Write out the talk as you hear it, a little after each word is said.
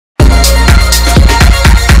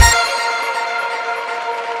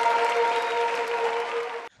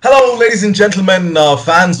Hello, ladies and gentlemen,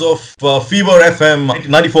 fans of Fever FM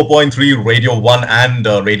 94.3, Radio 1 and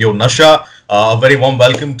Radio Nasha. A very warm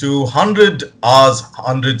welcome to 100 Hours,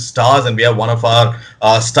 100 Stars. And we have one of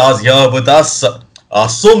our stars here with us,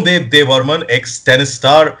 Somdev Devvarman, ex-tennis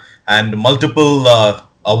star and multiple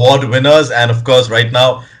award winners. And of course, right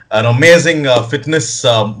now, an amazing fitness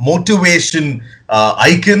motivation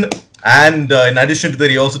icon. And in addition to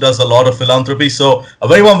that, he also does a lot of philanthropy. So a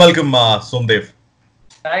very warm welcome, Somdev.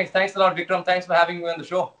 Thanks a lot, Vikram. Thanks for having me on the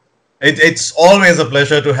show. It's always a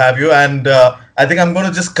pleasure to have you, and I think I'm going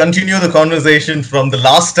to just continue the conversation from the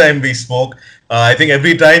last time we spoke. I think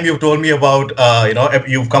every time you've told me about,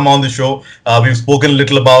 you've come on the show, we've spoken a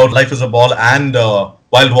little about Life is a Ball and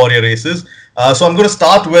Wild Warrior races. So I'm going to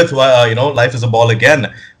start with, Life is a Ball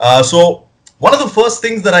again. So one of the first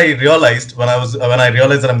things that I realized when I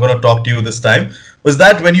realized that I'm going to talk to you this time was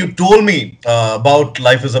that when you told me about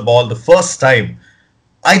Life is a Ball the first time,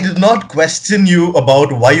 I did not question you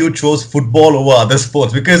about why you chose football over other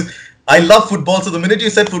sports, because I love football. So the minute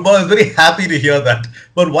you said football, I was very happy to hear that.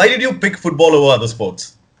 But why did you pick football over other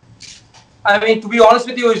sports? I mean, to be honest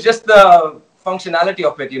with you, it's just the functionality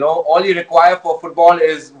of it. All you require for football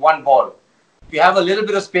is one ball. If you have a little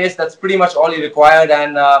bit of space, that's pretty much all you required.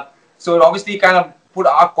 And so it obviously kind of put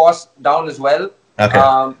our costs down as well.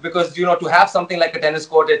 Okay. Because, to have something like a tennis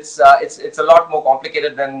court, it's a lot more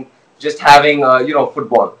complicated than just having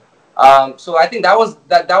football. So I think that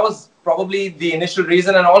was probably the initial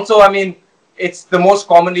reason, and also, I mean, it's the most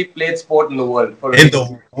commonly played sport in the world. In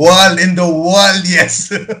the world,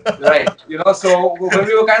 yes. Right. So when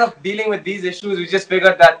we were kind of dealing with these issues, we just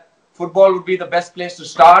figured that football would be the best place to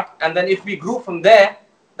start, and then if we grew from there,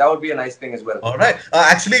 that would be a nice thing as well. All right.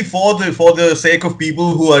 Actually, for the sake of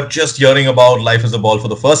people who are just hearing about Life is a Ball for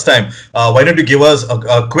the first time, why don't you give us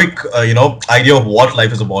a quick, idea of what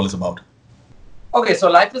Life is a Ball is about? Okay, so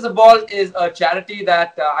Life is a Ball is a charity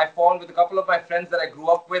that I formed with a couple of my friends that I grew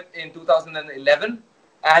up with in 2011.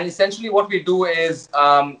 And essentially what we do is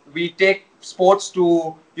we take sports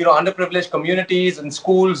to, underprivileged communities and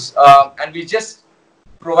schools, and we just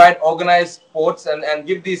provide organized sports and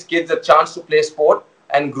give these kids a chance to play sport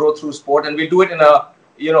and grow through sport. And we do it in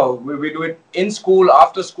we do it in school,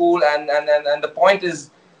 after school, and the point is,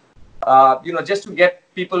 just to get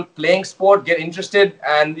people playing sport, get interested,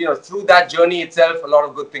 and through that journey itself, a lot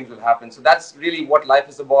of good things will happen. So that's really what Life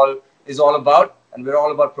is a Ball is all about, and we're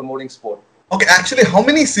all about promoting sport. Okay, actually, how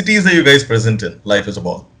many cities are you guys present in, Life is a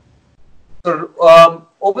Ball? So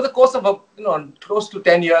over the course of close to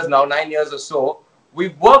 10 years now, 9 years or so,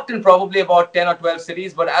 we've worked in probably about 10 or 12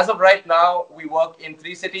 cities, but as of right now, we work in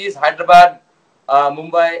 3 cities: Hyderabad,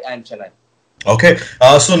 Mumbai, and Chennai. Okay,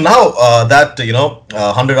 so now that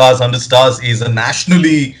 100 Hours, 100 Stars is a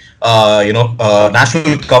nationally,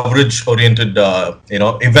 national coverage-oriented,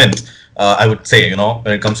 event. I would say,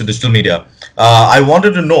 when it comes to digital media, I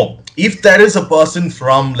wanted to know if there is a person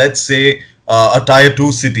from, let's say, a tier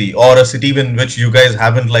 2 city or a city in which you guys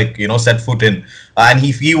haven't set foot in, and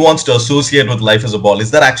if he wants to associate with Life is a Ball,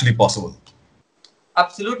 is that actually possible?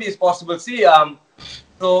 Absolutely, it's possible. See,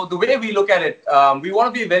 so the way we look at it, we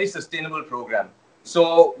want to be a very sustainable program.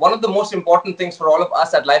 So one of the most important things for all of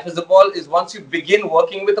us at Life is a Ball is once you begin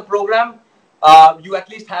working with a program, you at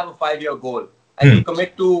least have a 5-year goal, and you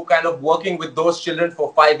commit to kind of working with those children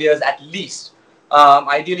for 5 years at least.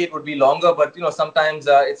 Ideally, it would be longer, but sometimes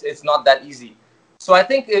it's not that easy. So I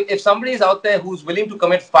think if somebody is out there who's willing to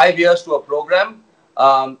commit 5 years to a program,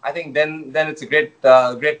 I think then it's a great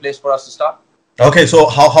place for us to start. Okay, so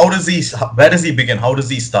where does he begin? How does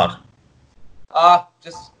he start?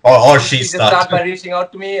 Or she start by reaching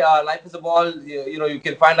out to me. Life is a Ball. You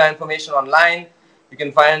can find our information online. You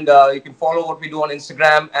can follow what we do on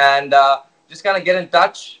Instagram, and just kind of get in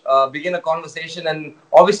touch, begin a conversation, and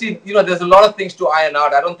obviously, there's a lot of things to iron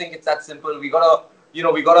out. I don't think it's that simple. We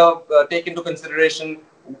gotta take into consideration,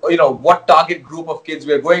 what target group of kids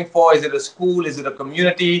we're going for. Is it a school? Is it a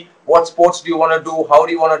community? What sports do you want to do? How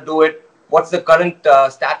do you want to do it? What's the current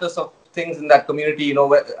status of things in that community?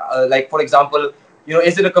 Like for example,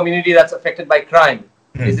 is it a community that's affected by crime?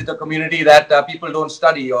 Is it a community that people don't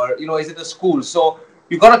study, or is it a school? So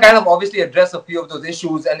you've got to kind of obviously address a few of those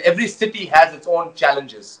issues, and every city has its own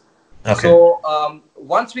challenges. Okay. So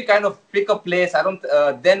once we kind of pick a place,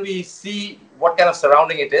 then we see what kind of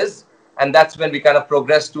surrounding it is, and that's when we kind of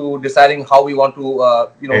progress to deciding how we want to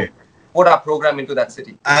put our program into that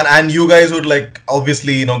city. And you guys would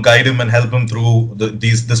obviously guide him and help him through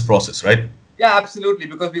this process, right? Yeah, absolutely,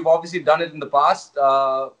 because we've obviously done it in the past. In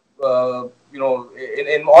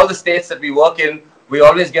all the states that we work in, we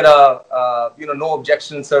always get a no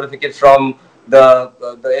objection certificate from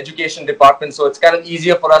the education department. So it's kind of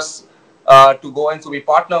easier for us to go in. So we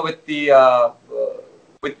partner with the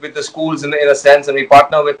with the schools in a sense, and we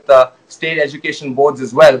partner with state education boards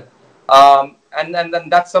as well. And then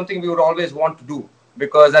that's something we would always want to do,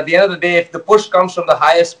 because at the end of the day, if the push comes from the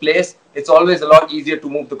highest place, it's always a lot easier to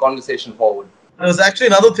move the conversation forward. There's actually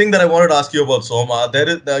another thing that I wanted to ask you about, Soma. There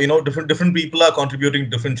is, different people are contributing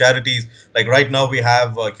different charities. Like right now, we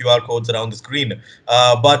have QR codes around the screen.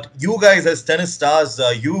 But you guys, as tennis stars,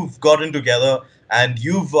 you've gotten together and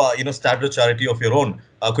you've started a charity of your own.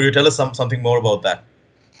 Could you tell us something more about that?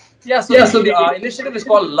 Yeah, so the initiative is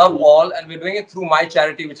called Love All, and we're doing it through my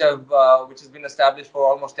charity, which has been established for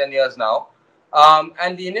almost 10 years now.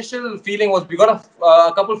 And the initial feeling was we got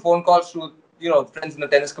a couple phone calls to friends in the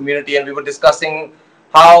tennis community, and we were discussing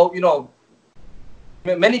how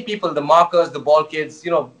many people, the markers, the ball kids,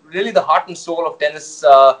 really the heart and soul of tennis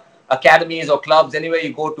academies or clubs, anywhere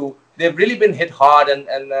you go to, they've really been hit hard, and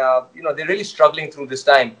they're really struggling through this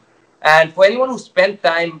time. And for anyone who spent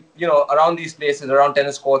time, around these places, around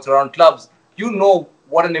tennis courts, around clubs,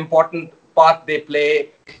 what an important part they play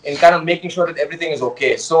in kind of making sure that everything is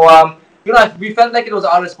okay. So, we felt like it was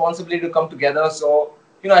our responsibility to come together. So,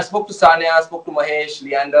 I spoke to Sanya, I spoke to Mahesh,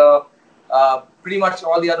 Leander, pretty much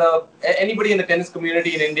all the other, anybody in the tennis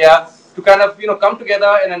community in India, to kind of, come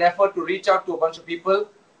together in an effort to reach out to a bunch of people,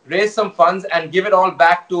 raise some funds, and give it all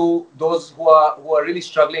back to those who are really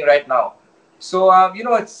struggling right now. So,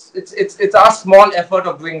 it's our small effort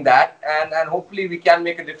of doing that, and hopefully we can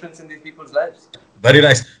make a difference in these people's lives. Very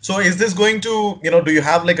nice. So is this going to, do you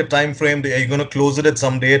have like a time frame? Are you going to close it at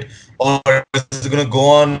some date, or is it going to go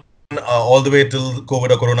on all the way till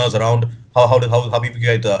COVID or Corona is around? How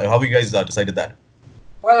you guys decided that?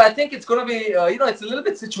 Well, I think it's going to be, it's a little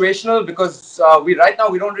bit situational, because we right now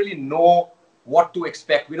we don't really know what to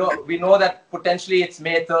expect. We know that potentially it's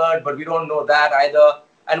May 3rd, but we don't know that either.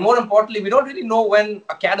 And more importantly, we don't really know when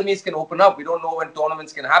academies can open up. We don't know when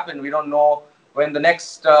tournaments can happen. We don't know when the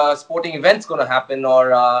next sporting event's going to happen,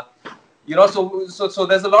 or so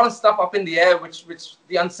there's a lot of stuff up in the air, which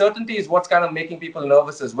the uncertainty is what's kind of making people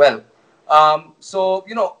nervous as well. So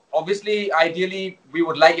obviously, ideally, we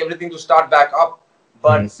would like everything to start back up,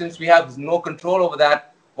 but since we have no control over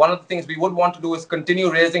that, one of the things we would want to do is continue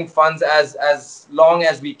raising funds as long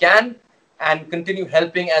as we can, and continue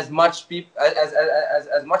helping as much people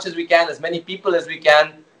as much as we can, as many people as we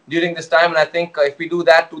can during this time. And I think if we do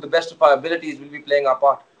that to the best of our abilities, we'll be playing our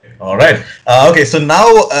part. All right. Okay. So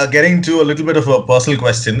now getting to a little bit of a personal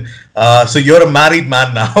question. So you're a married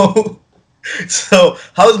man now. So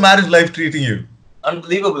how's marriage life treating you?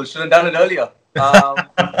 Unbelievable. Should have done it earlier.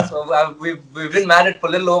 So we've been married for a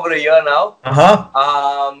little over a year now.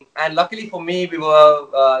 And luckily for me, we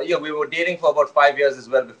were dating for about 5 years as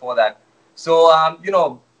well before that. So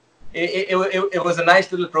it was a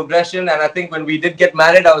nice little progression, and I think when we did get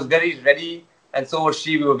married, I was very ready, and so was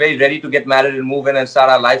she. We were very ready to get married and move in and start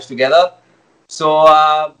our lives together. So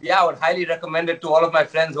I would highly recommend it to all of my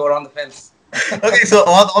friends who are on the fence. Okay, so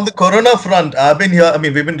on the Corona front, I've been here. I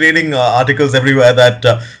mean, we've been reading articles everywhere that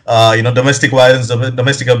domestic violence,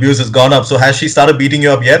 domestic abuse has gone up. So has she started beating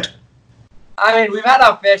you up yet? I mean, we've had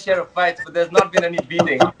our fair share of fights, but there's not been any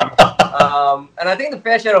beating. And I think the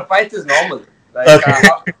fair share of fights is normal. Like,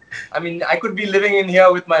 okay. I mean, I could be living in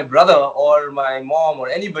here with my brother or my mom or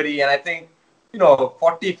anybody, and I think,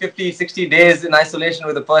 40, 50, 60 days in isolation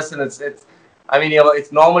with a person, it's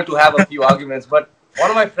normal to have a few arguments. But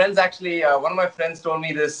one of my friends told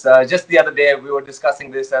me this just the other day. We were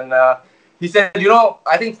discussing this, and he said,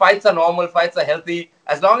 I think fights are normal, fights are healthy.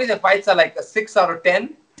 As long as your fights are like a 6 out of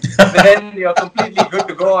 10, then you're completely good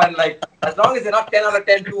to go. And like, as long as they're not 10 out of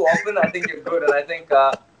 10 too often, I think you're good. And I think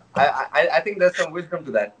I think there's some wisdom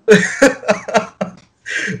to that.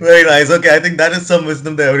 Very nice. Okay, I think that is some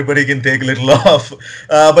wisdom that everybody can take a little off.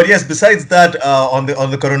 But yes, besides that, on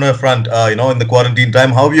the Corona front, in the quarantine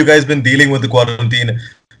time, how have you guys been dealing with the quarantine?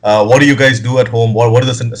 What do you guys do at home? What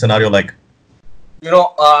is the scenario like?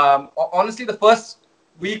 Honestly, the first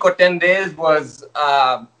week or 10 days was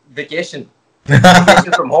vacation.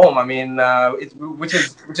 Vacation from home. I mean, which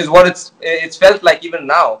is what it's felt like even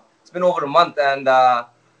now. It's been over a month,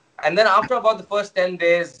 and then after about the first 10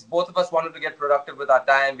 days, both of us wanted to get productive with our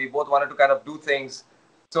time. We both wanted to kind of do things.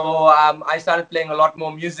 So I started playing a lot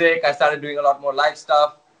more music. I started doing a lot more live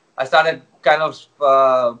stuff. I started kind of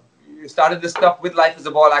started this stuff with Life is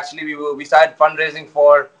a Ball. Actually, we started fundraising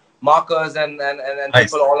for markers and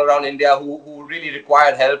nice. People all around India who really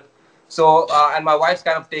required help. So, and my wife's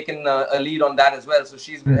kind of taken a lead on that as well. So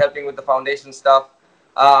she's been helping with the foundation stuff.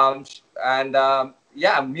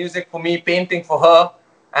 Music for me, painting for her.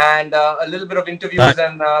 and a little bit of interviews,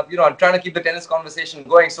 and I'm trying to keep the tennis conversation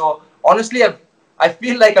going. So honestly, I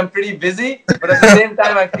feel like I'm pretty busy, but at the same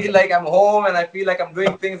time, I feel like I'm home and I feel like I'm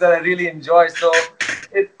doing things that I really enjoy. So,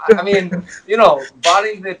 I mean,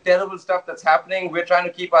 barring the terrible stuff that's happening, we're trying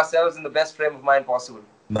to keep ourselves in the best frame of mind possible.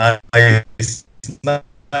 Nice.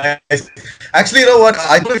 Nice. Actually, you know what?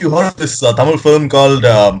 I don't know if you heard of this Tamil film called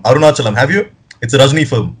Arunachalam. Have you? It's a Rajni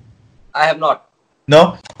film. I have not.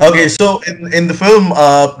 No? Okay, so in the film,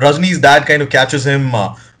 Rajni's dad kind of catches him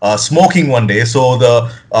smoking one day. So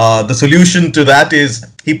the solution to that is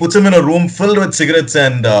he puts him in a room filled with cigarettes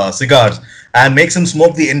and cigars and makes him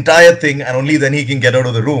smoke the entire thing, and only then he can get out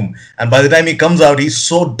of the room. And by the time he comes out, he's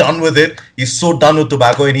so done with it. He's so done with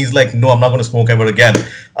tobacco, and he's like, no, I'm not going to smoke ever again.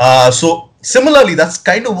 So similarly, that's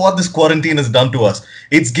kind of what this quarantine has done to us.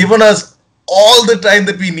 It's given us all the time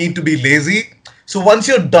that we need to be lazy. So once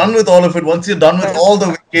you're done with all of it, once you're done with all the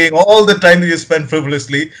waking, all the time that you spend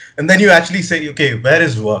frivolously, and then you actually say, okay, where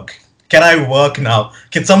is work? Can I work now?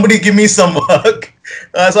 Can somebody give me some work?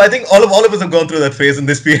 So I think all of us have gone through that phase in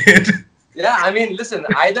this period. Yeah, I mean, listen,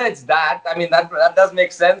 either it's that, I mean, that does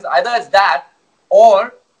make sense. Either it's that,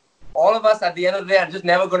 or all of us at the end of the day are just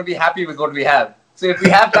never going to be happy with what we have. So if we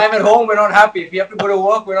have time at home, we're not happy. If we have to go to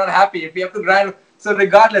work, we're not happy. If we have to grind, so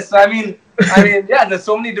regardless. So I mean, yeah, there's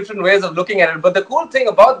so many different ways of looking at it. But the cool thing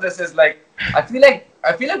about this is, like, I feel like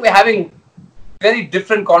we're having very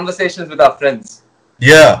different conversations with our friends.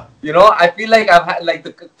 Yeah. I feel like I've had, like,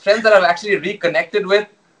 the friends that I've actually reconnected with.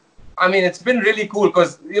 I mean, it's been really cool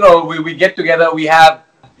because, we get together, we have,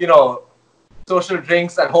 social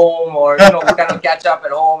drinks at home, or, we kind of catch up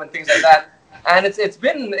at home and things like that. And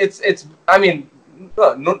I mean,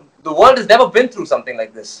 the world has never been through something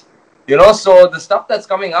like this, so the stuff that's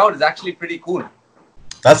coming out is actually pretty cool.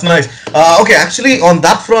 That's nice. Okay, actually, on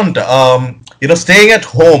that front, staying at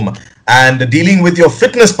home and dealing with your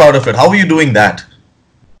fitness part of it, how are you doing that?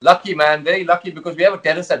 Lucky, man, very lucky, because we have a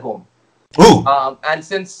terrace at home. Ooh. And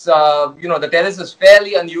since, the terrace is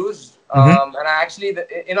fairly unused, and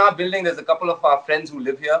in our building, there's a couple of our friends who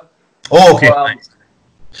live here. Oh, okay.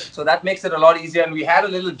 So that makes it a lot easier. And we had a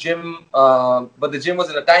little gym, but the gym was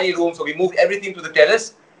in a tiny room, so we moved everything to the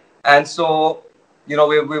terrace. And so,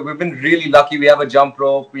 we've been really lucky. We have a jump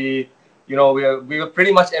rope. We have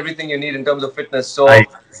pretty much everything you need in terms of fitness. So, nice.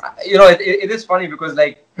 It is funny because,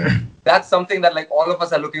 like, that's something that, like, all of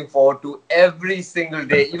us are looking forward to every single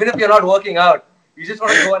day. Even if you're not working out, you just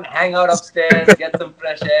want to go and hang out upstairs, get some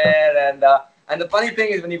fresh air. And the funny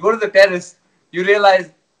thing is, when you go to the terrace, you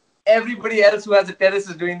realize everybody else who has a terrace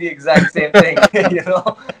is doing the exact same thing. At least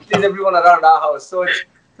everyone around our house. So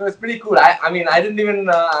it's pretty cool. I mean, I didn't even.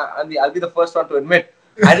 I'll be the first one to admit,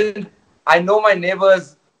 I know my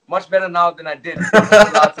neighbors much better now than I did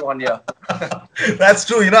last 1 year. That's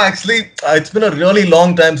true. Actually, it's been a really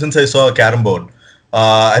long time since I saw a carom board.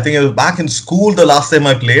 I think it was back in school the last time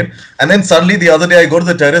I played. And then suddenly the other day I go to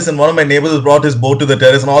the terrace and one of my neighbors brought his board to the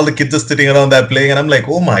terrace and all the kids are sitting around there playing. And I'm like,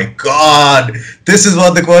 oh my God, this is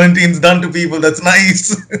what the quarantine's done to people. That's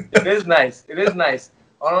nice. It is nice. It is nice.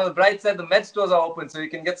 On the bright side, the med stores are open, so you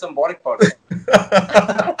can get some boric powder.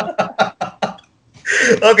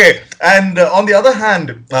 Okay. And on the other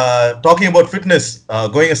hand, talking about fitness,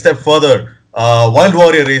 going a step further, Wild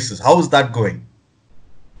Warrior races, how is that going?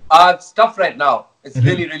 It's tough right now. It's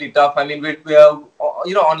really, really tough. I mean, we are,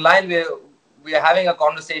 online, we are having a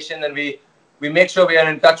conversation, and we make sure we are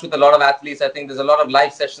in touch with a lot of athletes. I think there's a lot of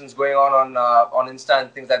live sessions going on Insta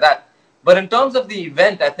and things like that. But in terms of the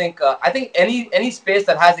event, I think any space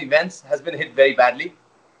that has events has been hit very badly.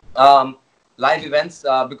 Live events,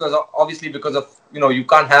 because of, you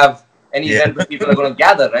can't have any event where people are going to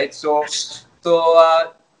gather, right? So it's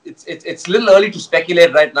a little early to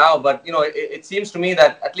speculate right now, but it seems to me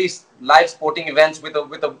that at least live sporting events with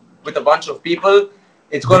a bunch of people,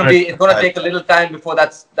 it's going to take a little time before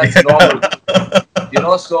that's normal.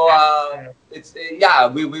 So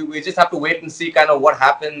we just have to wait and see kind of what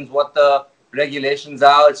happens, what the regulations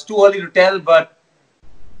are. It's too early to tell, but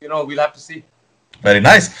we'll have to see. Very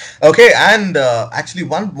nice. Okay, and actually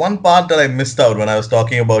one part that I missed out when I was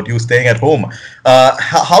talking about you staying at home,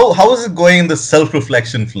 how is it going in the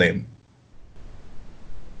self-reflection flame?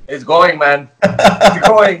 It's going, man. It's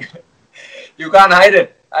going. You can't hide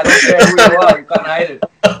it. I don't care who you are. You can't hide it.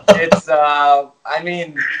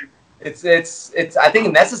 It's it's I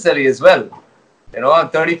think necessary as well. I'm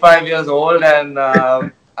 35 years old, and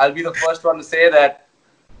I'll be the first one to say that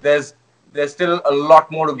there's still a lot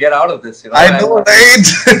more to get out of this. I know, right?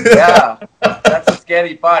 Yeah, that's the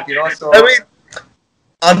scary part. So I mean,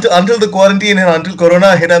 until the quarantine and until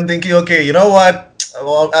Corona hit, I'm thinking, okay, you know what?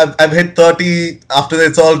 well, I've hit 30. After that,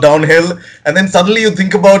 it's all downhill. And then suddenly you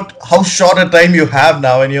think about how short a time you have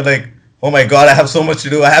now, and you're like, oh my God, I have so much to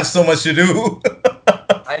do. I have so much to do.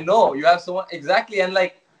 I know you have so much exactly, and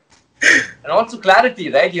like, and also clarity,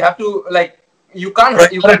 right? You have to like, you can't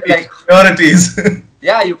Priorities. like, Priorities.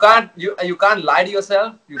 yeah, you can't lie to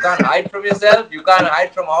yourself. You can't hide from yourself. You can't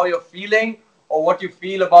hide from how you're feeling or what you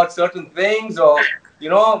feel about certain things, or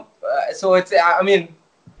so it's. I mean,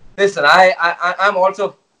 listen, I'm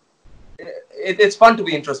also. It's fun to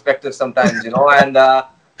be introspective sometimes, and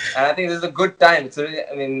I think this is a good time. It's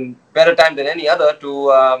I mean, better time than any other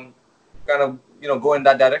to kind of go in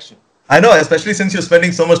that direction. I know, especially since you're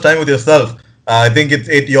spending so much time with yourself. I think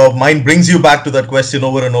your mind brings you back to that question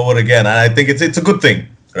over and over again, and I think it's a good thing,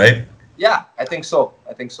 right? Yeah, I think so.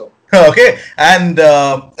 I think so. Okay, and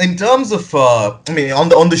in terms of, I mean,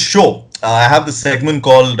 on the show, I have this segment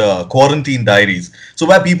called Quarantine Diaries. So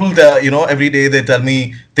where people, every day they tell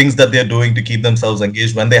me things that they're doing to keep themselves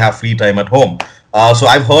engaged when they have free time at home. So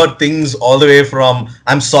I've heard things all the way from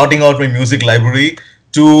I'm sorting out my music library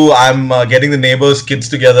to I'm getting the neighbors' kids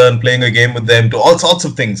together and playing a game with them to all sorts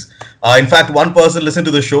of things. In fact, one person listened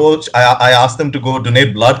to the show. I asked them to go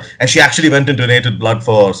donate blood, and she actually went and donated blood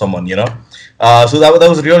for someone. So that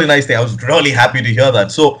was a really nice thing. I was really happy to hear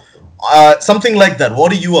that. So something like that.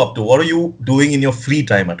 What are you up to? What are you doing in your free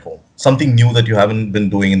time at home? Something new that you haven't been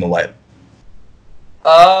doing in a while.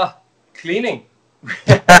 Cleaning.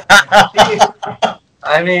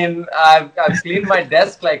 I mean, I've cleaned my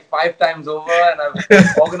desk like 5 times over, and I've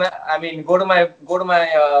organized. I mean, go to my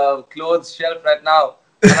clothes shelf right now,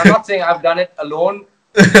 and I'm not saying I've done it alone.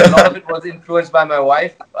 A lot of it was influenced by my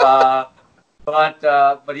wife, but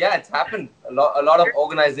yeah, it's happened. A lot of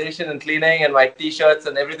organization and cleaning, and my t-shirts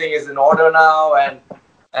and everything is in order now,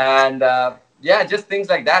 and yeah, just things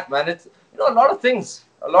like that, man. It's a lot of things.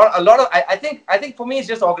 A lot of. I think for me, it's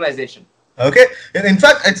just organization. Okay. In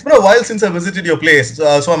fact, it's been a while since I visited your place,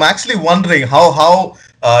 so I'm actually wondering how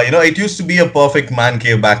it used to be a perfect man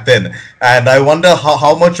cave back then, and I wonder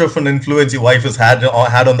how much of an influence your wife has had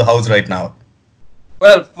on the house right now.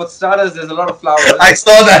 Well, for starters, there's a lot of flowers. I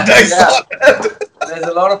saw that. I Yeah, saw that. there's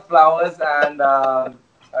a lot of flowers, and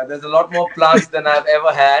there's a lot more plants than I've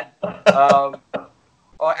ever had. Um,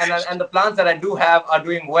 and the plants that I do have are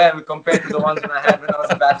doing well compared to the ones that I had when I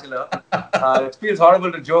was a bachelor. It feels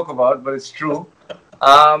horrible to joke about, but it's true.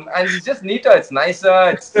 And it's just neater. It's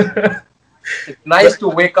nicer. It's nice to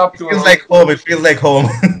wake up to. It feels like home. It feels like home.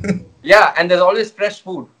 Yeah, and there's always fresh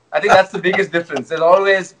food. I think that's the biggest difference. There's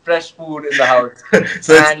always fresh food in the house,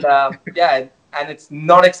 So it's and yeah, and it's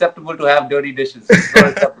not acceptable to have dirty dishes. It's not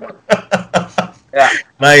acceptable. Yeah.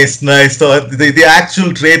 nice, nice. So the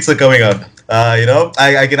actual traits are coming out.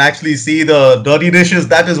 I can actually see the dirty dishes.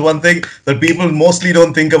 That is one thing that people mostly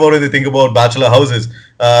don't think about when they think about bachelor houses.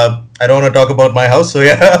 I don't want to talk about my house, so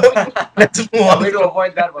yeah, let's move Yeah, on. way to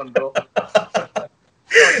avoid that one, bro.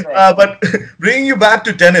 But bringing you back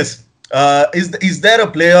to tennis, is there a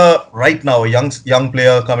player right now, a young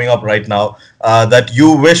player coming up right now, that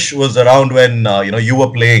you wish was around when you were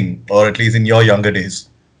playing, or at least in your younger days?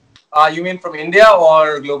 You mean from India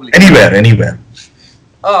or globally? Anywhere, anywhere.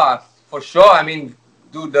 For sure. I mean,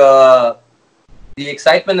 dude, the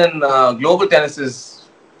excitement in global tennis is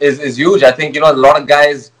huge. I think a lot of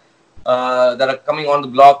guys that are coming on the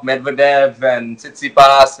block, Medvedev and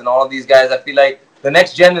Tsitsipas and all of these guys. I feel like the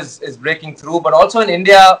next gen is breaking through. But also in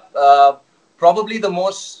India, probably the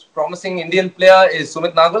most promising Indian player is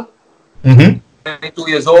Sumit Nagal. Mm-hmm. 22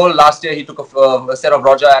 years old. Last year he took a set of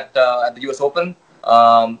Roger at the US Open.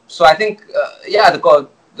 So I think,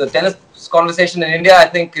 the tennis conversation in India, I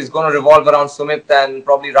think, is going to revolve around Sumit and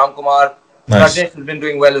probably Ramkumar. Nice. Rajesh has been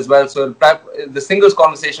doing well as well. So the singles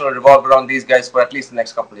conversation will revolve around these guys for at least the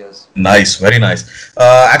next couple of years. Nice, very nice.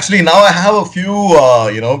 Actually, now I have a few,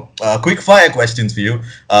 quick fire questions for you.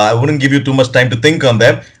 I wouldn't give you too much time to think on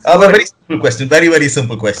them. But very simple question, very, very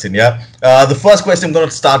simple question. Yeah. The first question, I'm going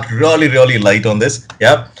to start really, really light on this.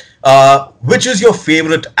 Yeah. Which is your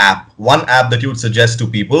favorite app? One app that you would suggest to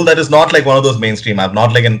people that is not like one of those mainstream apps,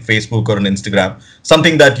 not like in Facebook or an Instagram.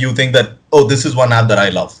 Something that you think that, oh, this is one app that I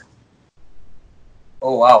love.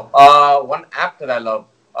 Oh, wow. One app that I love.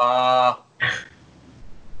 I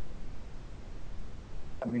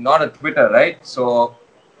mean, not a Twitter, right? So,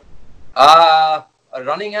 a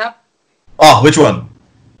running app. Oh, which one?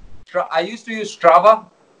 I used to use Strava.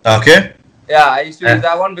 Okay. Yeah, I used to use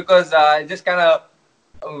that one because it just kind of,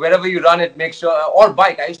 wherever you run it, make sure, or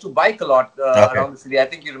bike. I used to bike a lot around the city. I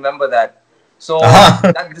think you remember that. So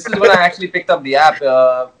this is when I actually picked up the app.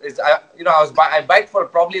 I biked for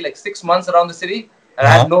probably like 6 months around the city, and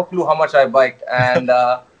I had no clue how much I biked. And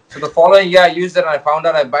So the following year I used it and I found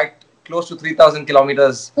out I biked close to 3,000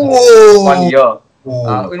 kilometers Whoa. 1 year.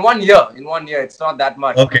 Whoa. In 1 year, it's not that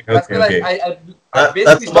much. Okay, That's okay, because okay. I basically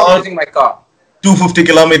That's stopped about using my car. 250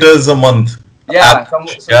 kilometers a month. Yeah,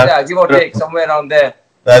 Yeah. give or take, somewhere around there.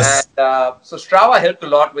 That's And so Strava helped a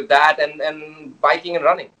lot with that and biking and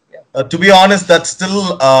running. Yeah. to be honest, that's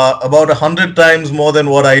still about 100 times more than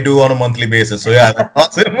what I do on a monthly basis. So yeah, that's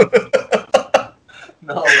awesome.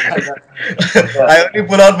 No, I only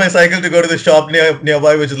pull out my cycle to go to the shop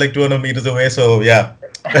nearby, which is like 200 meters away. So yeah.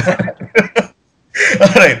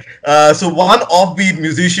 All right. So one offbeat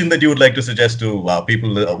musician that you would like to suggest to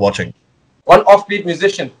people watching? One offbeat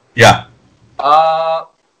musician. Yeah.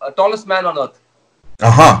 Tallest man on earth.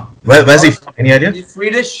 Where's he from? Any idea? He's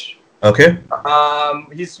Swedish. Okay.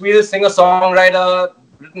 He's Swedish singer-songwriter,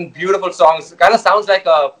 written beautiful songs. Kind of sounds like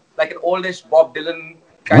an oldish Bob Dylan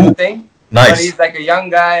kind of thing. Nice. But he's like a young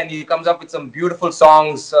guy and he comes up with some beautiful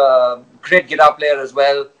songs. Great guitar player as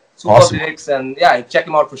well. Super Awesome. lyrics, and yeah, check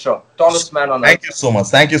him out for sure. Tallest man on earth. Thank you so much.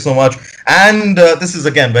 Thank you so much. And this is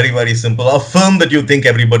again very, very simple. A film that you think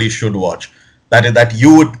everybody should watch. That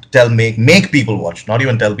you would make people watch, not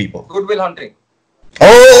even tell people. Good Will Hunting.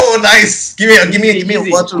 Oh, nice! Give me a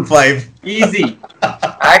virtual 5. Easy.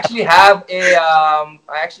 I actually have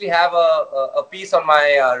a piece on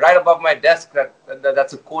my right above my desk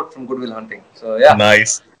that's a quote from Good Will Hunting. So yeah.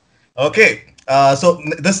 Nice. Okay. So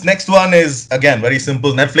this next one is again very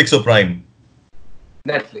simple. Netflix or Prime?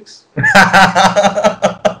 Netflix.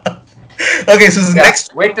 Okay, so this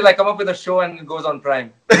next. Wait till I come up with a show and it goes on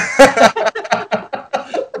Prime.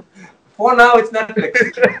 For now, it's Netflix.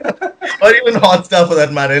 Or even Hotstar for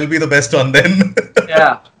that matter. It'll be the best one then.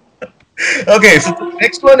 Yeah. Okay, so the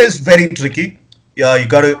next one is very tricky. Yeah, you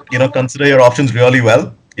got to consider your options really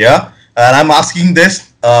well. Yeah, and I'm asking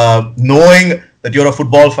this knowing that you're a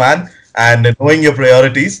football fan and knowing your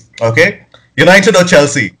priorities. Okay, United or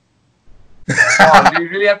Chelsea? Oh, do you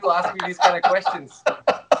really have to ask me these kind of questions?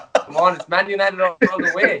 Come on, it's Man United all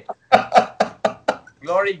the way.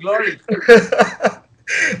 Glory, glory.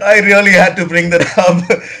 I really had to bring that up.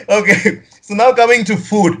 Okay, so now coming to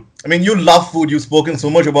food. I mean, you love food. You've spoken so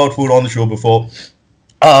much about food on the show before.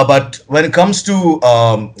 But when it comes to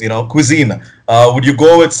cuisine, would you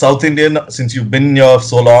go with South Indian since you've been here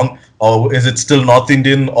so long, or is it still North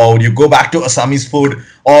Indian, or would you go back to Assamese food,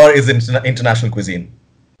 or is it international cuisine?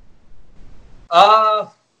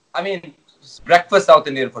 I mean, breakfast South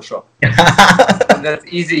Indian for sure. That's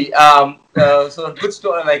easy. So a good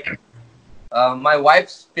story. Like my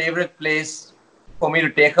wife's favorite place for me to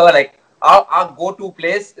take her, like our go-to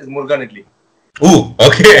place is Murgan Idli. Ooh,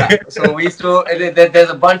 okay. Yeah, so we used to. There's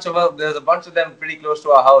a bunch of them pretty close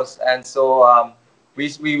to our house, and so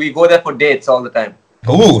we go there for dates all the time.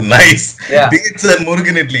 Oh, nice. Yeah. Dates and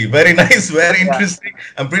Murgan Idli. Very nice, very interesting.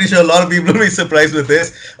 I'm pretty sure a lot of people will be surprised with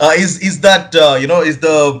this. Is that, is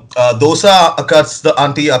the dosa Akka, the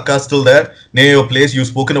auntie Akka still there near your place? You've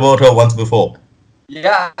spoken about her once before.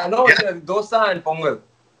 Yeah, I know. Yeah. Dosa and Pongal.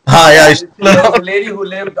 Yeah. There was a lady who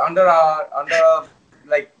lived under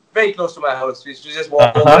like very close to my house. We used to just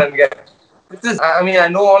walk over and get. I mean, I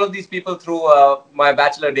know all of these people through my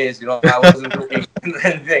bachelor days. I wasn't cooking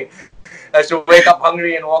anything. I used to wake up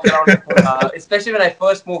hungry and walk around. Especially when I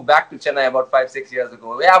first moved back to Chennai about 5-6 years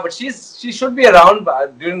ago. Yeah, but she should be around.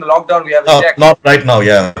 During the lockdown, we have a check. Not right now.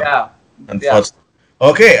 Yeah. Yeah. Unfortunately.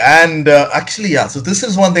 Okay, and actually, yeah. So this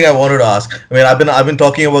is one thing I wanted to ask. I mean, I've been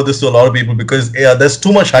talking about this to a lot of people because there's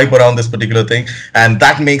too much hype around this particular thing, and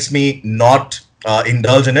that makes me not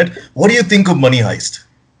indulge in it. What do you think of Money Heist?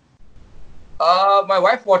 My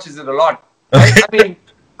wife watches it a lot. Okay. I mean,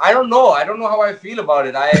 I don't know. I don't know how I feel about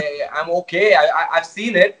it. I'm okay. I've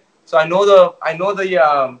seen it, so I know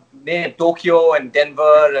the name Tokyo and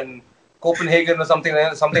Denver and Copenhagen or something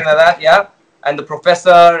like that. Yeah. And the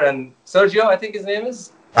professor and Sergio, I think his name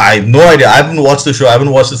is. I have no idea. I haven't watched the show. I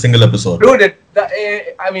haven't watched a single episode. Dude, it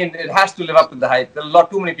has to live up to the hype. There are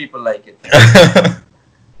too many people like it. Yeah.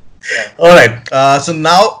 All right. So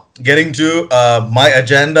now getting to my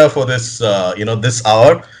agenda for this, this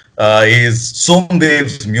hour is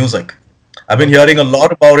Somdev's music. I've been hearing a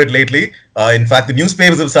lot about it lately. In fact, the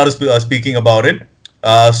newspapers have started speaking about it.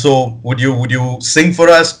 So would you sing for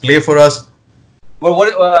us, play for us? Well,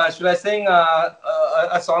 what should I sing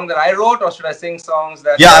a song that I wrote, or should I sing songs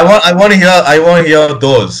that? Yeah, I want to hear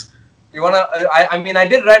those. You wanna? I mean, I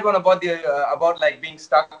did write one about like being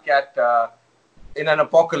stuck in an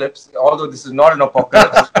apocalypse. Although this is not an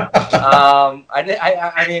apocalypse. I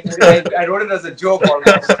wrote it as a joke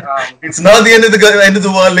almost. It's not the end of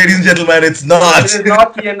the world, ladies and gentlemen. It's not. It is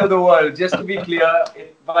not the end of the world. Just to be clear,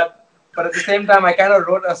 but But at the same time, I kind of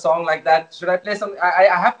wrote a song like that. Should I play some? I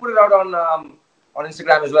have put it out on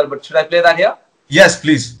Instagram as well. But should I play that here? Yes,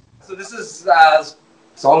 please. So this is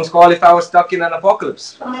song's called "If I Was Stuck in an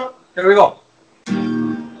Apocalypse." Here we go.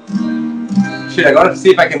 Shit, I gotta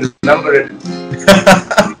see if I can remember it.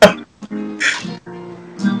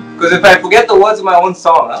 Because if I forget the words of my own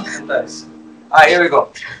song, sometimes. Here we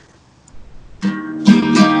go.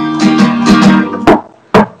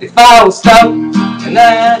 If I was stuck in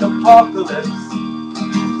an apocalypse,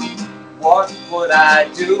 what would I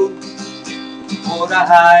do? Would I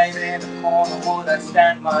hide in a corner? Would I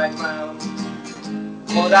stand my ground?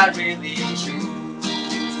 Would I really choose?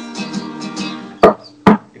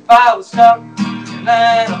 If I was stuck in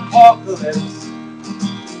an apocalypse,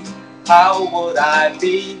 how would I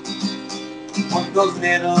be? Would those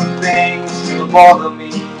little things still bother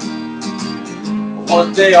me? Or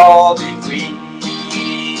would they all be free?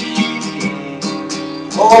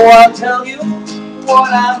 Oh, I'll tell you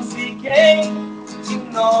what I'm seeking to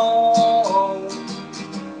know.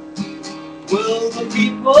 Will the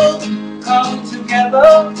people come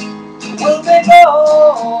together? Will they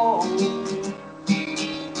go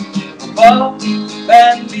above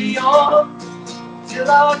and beyond till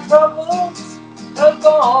our troubles are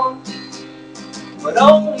gone? But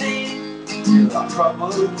only till our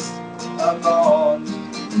troubles are gone.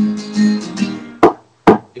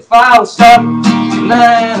 If I was stuck in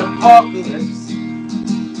an apocalypse,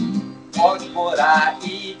 what would I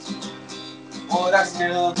eat? Would I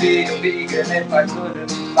still be a vegan if I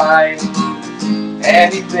couldn't find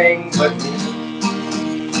anything but meat?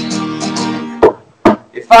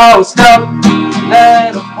 If I was stuck in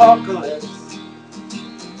an apocalypse,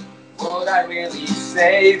 would I really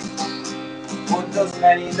save? Would those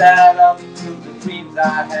many that up to the dreams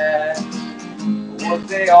I had, would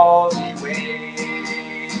they all be wasted?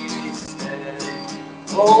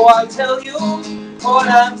 Oh, I'll tell you what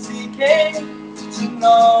I'm seeking to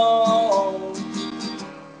know.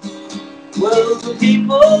 Will the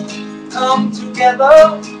people come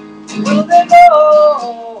together? Will they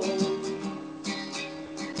go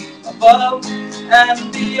above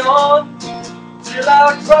and beyond till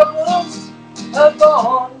our troubles are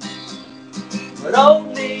gone? But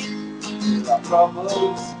only till our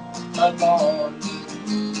troubles are gone.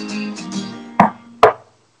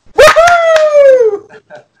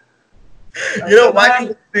 You know, I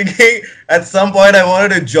was thinking at some point I wanted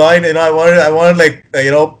to join. I wanted like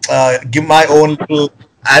give my own little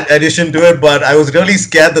addition to it, but I was really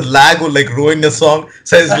scared the lag would like ruin the song,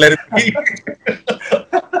 so I just let it be.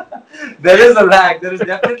 There is a lag. There is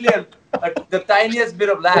definitely the tiniest bit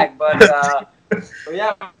of lag, but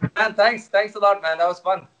yeah, man. Thanks a lot, man. That was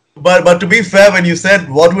fun. But to be fair, when you said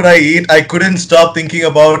what would I eat, I couldn't stop thinking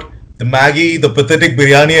about the Maggi, the pathetic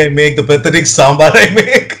biryani I make, the pathetic sambar I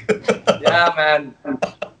make. Yeah, man.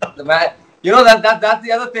 You know that's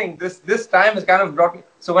the other thing. This time has kind of brought me.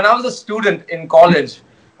 So when I was a student in college,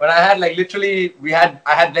 when I had like literally I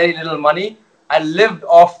had very little money. I lived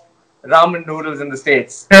off ramen noodles in the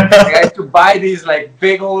States. Like, I used to buy these like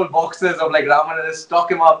big old boxes of like ramen and just stock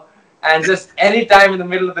them up. And just any time in the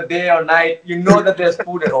middle of the day or night, you know that there's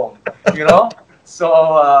food at home. You know.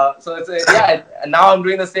 So it's yeah. And now I'm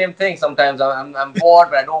doing the same thing. Sometimes I'm bored,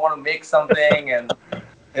 but I don't want to make something, and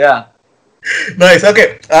yeah. Nice.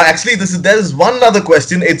 Okay. Actually, there is one other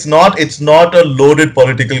question. It's not a loaded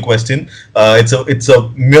political question. It's a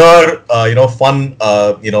mere fun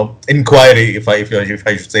inquiry, if I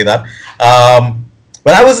should say that.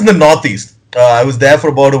 When I was in the Northeast, I was there for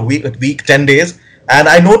about a week, 10 days, and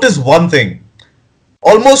I noticed one thing.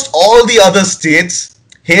 Almost all the other states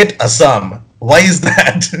hate Assam. Why is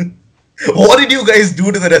that? What did you guys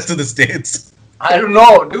do to the rest of the states? I don't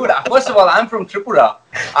know, dude. First of all, I'm from Tripura.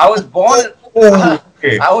 I was born.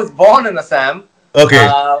 Okay. I was born in Assam. Okay.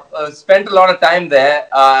 Spent a lot of time there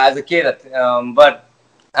as a kid. But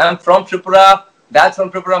I'm from Tripura. Dad's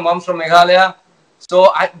from Tripura. Mom's from Meghalaya.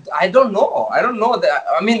 So I don't know. I don't know that.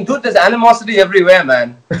 I mean, dude, there's animosity everywhere,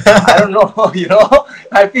 man. I don't know. You know.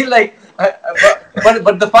 I feel like.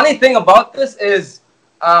 But the funny thing about this is,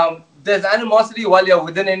 there's animosity while you're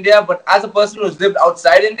within India. But as a person who's lived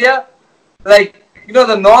outside India, like, you know,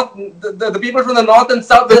 the north, the people from the north and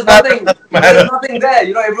south, there's nothing there.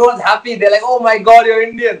 You know, everyone's happy. They're like, oh my God, you're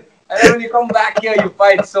Indian. And then when you come back here, you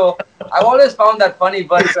fight. So I've always found that funny.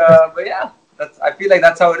 But yeah, I feel like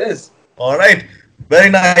that's how it is. All right. Very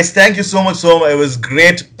nice. Thank you so much, Som. It was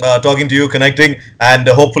great talking to you, connecting. And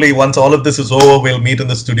hopefully once all of this is over, we'll meet in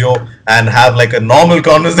the studio and have like a normal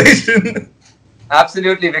conversation.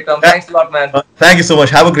 Absolutely, Vikram. Thanks a lot, man. Thank you so much.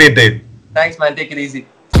 Have a great day. Thanks, man. Take it easy.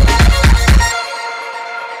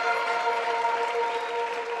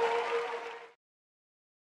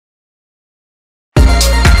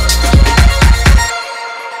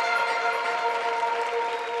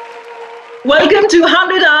 Welcome to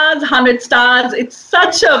 100 Hours, 100 Stars. It's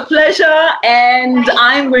such a pleasure, and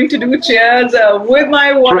I'm going to do cheers with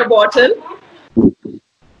my water bottle.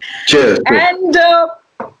 Cheers. And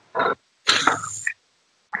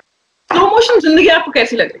slow motion जिंदगी आपको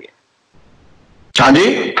कैसी लग रही है? हाँ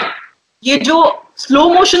जी, ये जो slow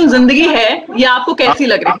motion जिंदगी है, ये आपको कैसी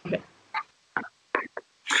लग रही है?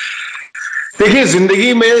 देखिए,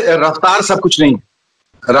 जिंदगी में रफ्तार सब कुछ नहीं।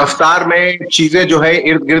 रफ्तार में चीजें जो है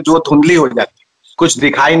इर्द गिर्द जो धुंधली हो जाती, कुछ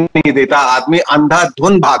दिखाई नहीं देता, आदमी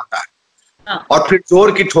अंधाधुंध भागता है और फिर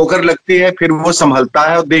जोर की ठोकर लगती है, फिर वो संभलता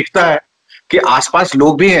है और देखता है कि आसपास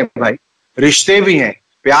लोग भी हैं भाई, रिश्ते भी हैं,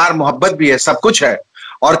 प्यार मोहब्बत भी है, सब कुछ है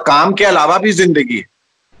और काम के अलावा भी जिंदगी है।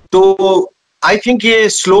 तो आई थिंक ये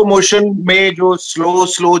स्लो मोशन में जो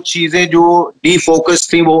स्लो चीजें जो डीफोकस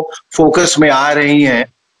थी वो फोकस में आ रही हैं,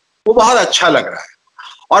 वो बहुत अच्छा लग रहा है।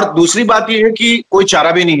 और दूसरी बात ये है कि कोई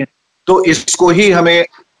चारा भी नहीं है, तो इसको ही हमें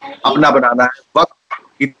अपना बनाना है।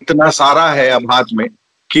 वक्त इतना सारा है अब हाथ में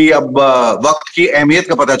कि अब वक्त की अहमियत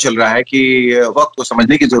का पता चल रहा है कि वक्त को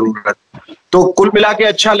समझने की जरूरत है। तो कुल मिला के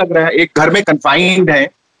अच्छा लग रहा है। एक घर में कन्फाइंड है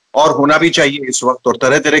और होना भी चाहिए इस वक्त, और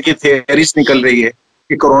तरह तरह की थियरीज निकल रही है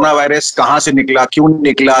कि कोरोना वायरस कहाँ से निकला, क्यों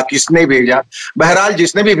निकला, किसने भेजा। बहरहाल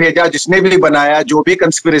जिसने भी भेजा, जिसने भी बनाया, जो भी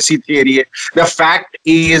कंस्पिरेसी थियरी है, the fact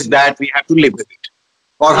is that we have to live with it.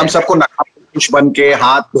 और हम सबको नकाबपोश बन के,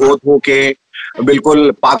 हाथ धो धो के,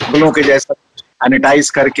 बिल्कुल पागलों के जैसा सैनिटाइज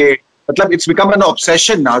करके, मतलब इट्स बिकम एन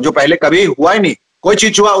ऑब्सेशन ना, जो पहले कभी हुआ ही नहीं। कोई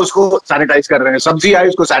चीज हुआ उसको सैनिटाइज कर रहे हैं, सब्जी आई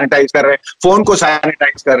उसको सैनिटाइज कर रहे हैं, फोन को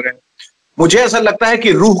सैनिटाइज कर रहे हैं। मुझे ऐसा लगता है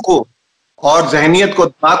कि रूह को और जहनियत को,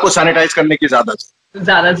 दिमाग को सैनिटाइज करने की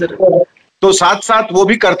ज्यादा जरूरत। तो साथ साथ वो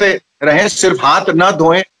भी करते रहें, सिर्फ हाथ ना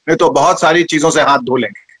धोएं, नहीं तो बहुत सारी चीजों से हाथ धो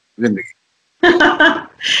लेंगे जिंदगी।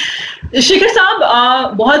 शेखर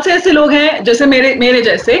साहब, बहुत से ऐसे लोग हैं जैसे मेरे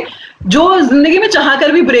जैसे, जो जिंदगी में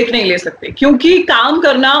चाहकर भी ब्रेक नहीं ले सकते, क्योंकि काम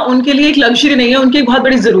करना उनके लिए एक लग्जरी नहीं है, उनकी एक बहुत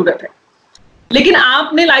बड़ी जरूरत है। लेकिन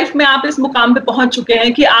आपने लाइफ में, आप इस मुकाम पे पहुंच चुके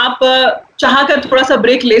हैं कि आप चाहकर थोड़ा सा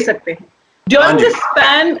ब्रेक ले सकते हैं। During this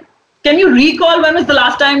span, can you recall when was the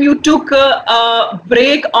last time you took a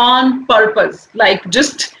break on purpose, like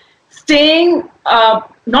just staying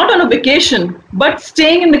not on a vacation but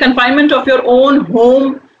staying in the confinement of your own home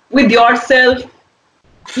with yourself?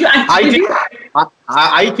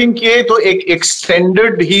 I think ये तो एक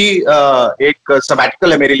extended ही एक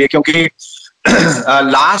sabbatical है मेरे लिए, क्योंकि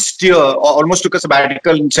last year almost took a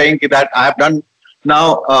sabbatical saying that I have done now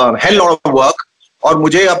hell lot of work और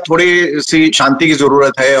मुझे अब थोड़ी सी शांति की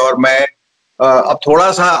जरूरत है, और मैं अब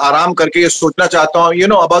थोड़ा सा आराम करके ये सोचना चाहता हूँ, you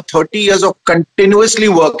know, about 30 years of continuously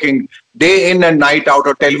working day in and night out,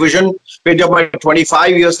 और टेलीविजन पे जब मैं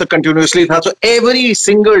 25 years तक कंटिन्यूसली था, तो every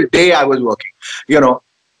single day I was working, you know.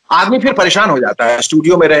 आदमी फिर परेशान हो जाता है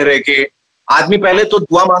स्टूडियो में रह के। आदमी पहले तो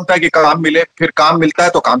दुआ मांगता है कि काम मिले, फिर काम मिलता है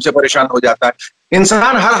तो काम से परेशान हो जाता है।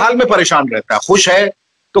 इंसान हर हाल में परेशान रहता है। खुश है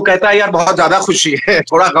तो कहता है यार बहुत ज्यादा खुशी है,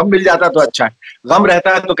 थोड़ा गम मिल जाता तो अच्छा है। गम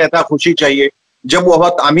रहता है तो कहता है खुशी चाहिए। जब वो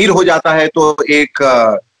बहुत अमीर हो जाता है तो एक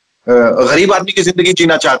गरीब आदमी की जिंदगी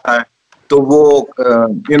जीना चाहता है, तो वो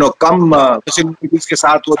यू नो कम फैसिलिटीज के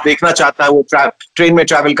साथ वो देखना चाहता है, वो ट्रेन में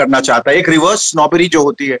ट्रैवल करना चाहता है। एक रिवर्स स्नॉबरी जो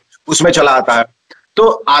होती है उसमें चला आता है। तो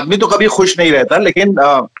आदमी तो कभी खुश नहीं रहता, लेकिन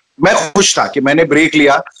मैं खुश था कि मैंने ब्रेक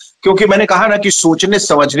लिया, क्योंकि मैंने कहा ना कि सोचने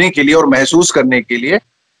समझने के लिए और महसूस करने के लिए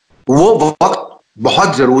वो वक्त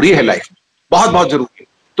बहुत जरूरी है लाइफ में, बहुत बहुत जरूरी है।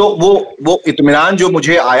 तो वो इत्मीनान जो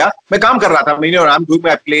मुझे आया, मैं काम कर रहा था, मैंने और I am doing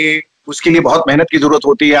my play, उसके लिए बहुत मेहनत की जरूरत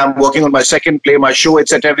होती है। I am working on my second play, my show,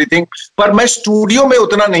 it's everything. पर मैं स्टूडियो में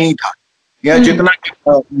उतना नहीं था या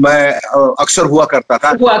जितना मैं अक्सर हुआ करता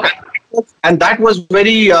था। And that was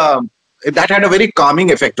very that had a very calming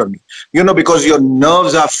effect on me, you know, because your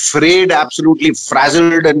nerves are frayed, absolutely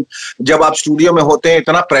frazzled, and जब आप स्टूडियो में होते हैं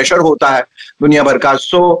इतना प्रेशर होता है दुनिया भर का।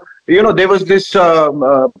 So you know, there was this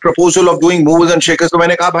proposal of doing moves and shakers, तो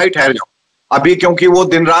मैंने कहा भाई ठहर जाओ अभी, क्योंकि वो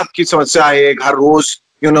दिन रात की समस्या है। हर रोज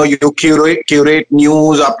you know, you curate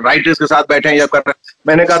news, आप राइटर्स के साथ बैठे हैं या कर।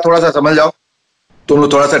 मैंने कहा थोड़ा सा समझ जाओ, तुम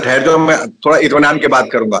थोड़ा सा ठहर जाओ, मैं थोड़ा इत्मीनान के बात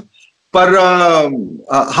करूंगा। पर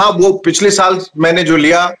हाँ, वो पिछले साल मैंने जो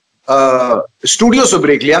लिया, स्टूडियो से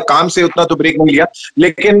ब्रेक लिया, काम से उतना तो ब्रेक नहीं लिया,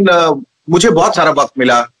 लेकिन मुझे बहुत सारा वक्त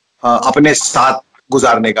मिला अपने साथ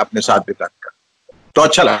गुजारने का, अपने साथ बिताने का, तो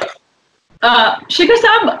अच्छा लगा। शेखर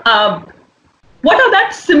साहब, what are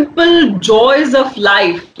that simple joys of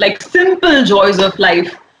life, like simple joys of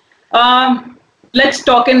life? Let's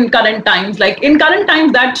talk in current times, like in current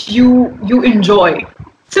times that you enjoy,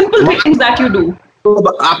 simple things that you do. तो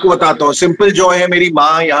आपको बताता हूँ, सिंपल जॉय है, मेरी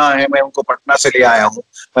माँ यहाँ है, मैं उनको पटना से ले आया हूँ।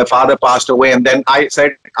 My father passed away and then I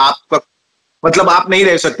said, आपका मतलब आप नहीं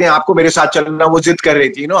रह सकते, आपको मेरे साथ चलना, वो जिद कर रही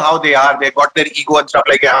थी, how they are, they got their ego and stuff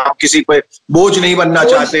like, हम किसी पे बोझ नहीं बनना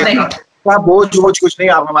चाहते, बोझ कुछ नहीं,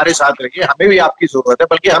 आप हमारे साथ रहिए, हमें भी आपकी जरूरत है,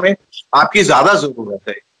 बल्कि हमें आपकी ज्यादा जरूरत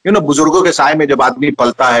है। बुजुर्गों के साय में जब आदमी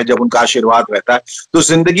पलता है, जब उनका आशीर्वाद रहता है, तो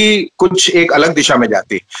जिंदगी कुछ एक अलग दिशा में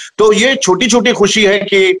जाती है। तो ये छोटी छोटी खुशी है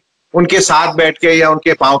कि उनके साथ बैठ के या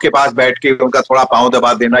उनके पाँव के पास बैठ के उनका थोड़ा पाँव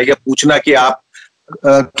दबा देना, या पूछना कि आप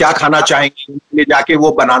क्या खाना चाहेंगे, ले जाके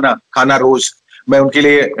वो बनाना खाना, रोज मैं उनके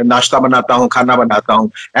लिए नाश्ता बनाता हूँ, खाना बनाता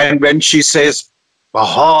हूँ, एंड व्हेन शी सेज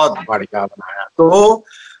बहुत बढ़िया बनाया, तो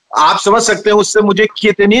आप समझ सकते हैं उससे मुझे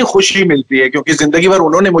कितनी खुशी मिलती है, क्योंकि जिंदगी भर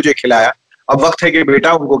उन्होंने मुझे खिलाया, अब वक्त है कि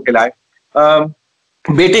बेटा उनको खिलाए।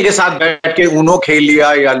 बेटे के साथ बैठ के ऊनो खेल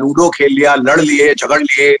लिया या लूडो खेल लिया, लड़ लिए, झगड़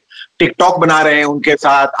लिए, टिकटॉक बना रहे हैं उनके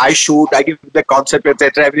साथ, I shoot, I give the concept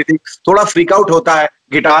etcetera everything, थोड़ा फ्रीक आउट होता है,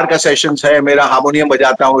 गिटार का सेशंस है मेरा, हारमोनियम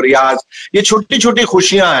बजाता हूँ, रियाज, ये छोटी छोटी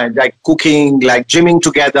खुशियां हैं, like cooking, like gymming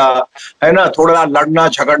together, है ना, थोड़ा लड़ना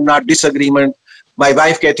झगड़ना, डिसएग्रीमेंट। माय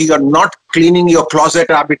वाइफ कहती है not cleaning your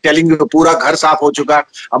closet, I be telling you पूरा घर साफ हो चुका है,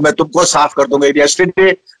 अब मैं तुमको साफ कर दूंगा।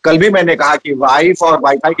 यस्टरडे, कल भी मैंने कहा कि वाइफ और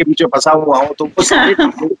वाईफाई के पीछे फंसा हुआ हूं, तुमको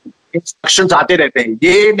इंस्ट्रक्शंस आते रहते हैं,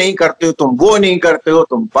 ये नहीं करते हो तुम, वो नहीं करते हो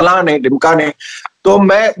तुम, फला नहीं ढिमका नहीं, तो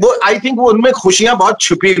मैं वो आई थिंक वो उनमें खुशियां बहुत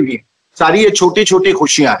छुपी हुई हैं, सारी ये छोटी छोटी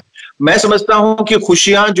खुशियां हैं। मैं समझता हूं कि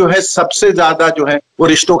खुशियां जो है सबसे ज्यादा जो है वो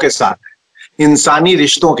रिश्तों के साथ, इंसानी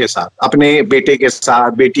रिश्तों के साथ, अपने बेटे के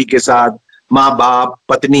साथ, बेटी के साथ, माँ बाप,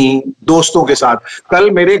 पत्नी, दोस्तों के साथ। कल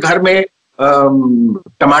मेरे घर में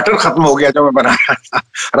टमाटर खत्म हो गया जो मैं बना रहा था,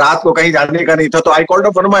 रात को कहीं जाने का नहीं था, तो I called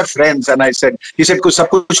up one of my friends and I said, he said कुछ सब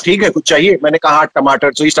कुछ ठीक है, कुछ चाहिए? मैंने कहा हाँ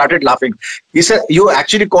टमाटर, सो he started laughing, he said you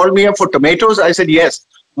actually called me up for tomatoes, I said yes.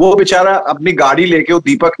 वो बेचारा अपनी गाड़ी लेके, वो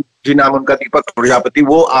दीपक जी नाम उनका, दीपक प्रजापति,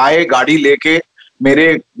 वो आए गाड़ी लेके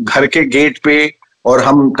मेरे घर के गेट पे, और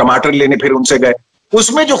हम टमाटर लेने फिर उनसे गए।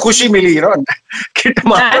 उसमें जो खुशी मिली ना कि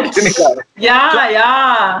टमाटर निकाले,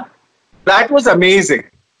 दैट वाज अमेजिंग।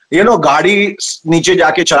 गाड़ी नीचे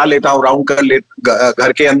जाके चला लेता हूँ, राउंड कर ले,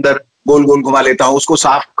 घर के अंदर गोल गोल घुमा लेता हूँ, उसको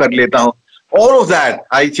साफ कर लेता हूँ, all of that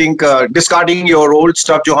I think, discarding your old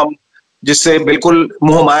stuff, जो हम जिससे बिल्कुल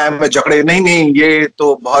मुंह माया में जकड़े, नहीं ये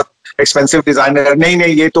तो बहुत एक्सपेंसिव डिजाइनर, नहीं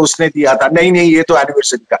ये तो उसने दिया था, नहीं ये तो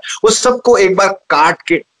एनिवर्सरी का, उस सबको एक बार काट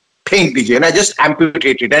के फेंक दीजिए ना, just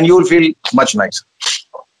amputate it and you will feel much nicer.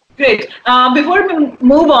 Great. Before we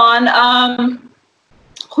move on,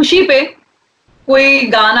 खुशी पे कोई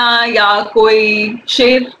गाना या कोई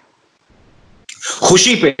शेर?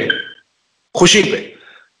 खुशी पे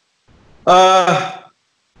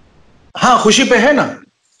हाँ, खुशी पे है ना,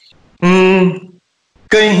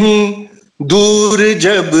 कहीं दूर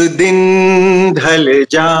जब दिन ढल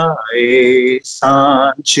जाए,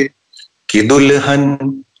 सांझ की दुल्हन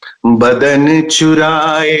बदन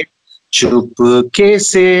चुराए, चुपके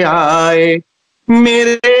से आए,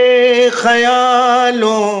 मेरे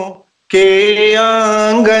ख्यालों के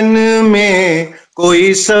आंगन में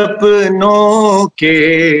कोई सपनों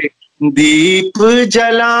के दीप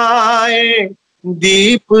जलाए,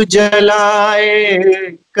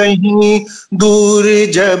 कहीं दूर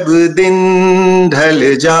जब दिन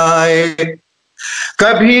ढल जाए,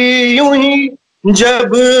 कभी यूं ही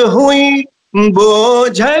जब हुई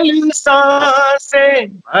बोझल सांसें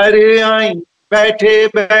भर आई, बैठे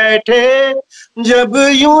बैठे जब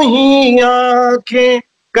यूं ही आंखें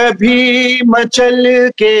कभी मचल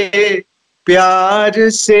के, प्यार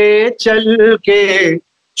से चल के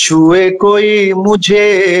छुए कोई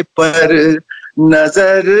मुझे पर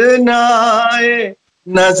नजर ना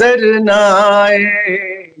आए,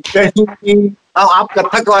 कहीं आप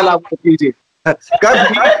कथक वाला कीजिए,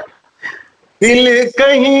 कभी दिल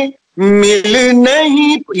कहीं मिल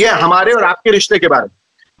नहीं, ये हमारे और आपके रिश्ते के बारे में,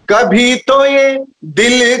 कभी तो ये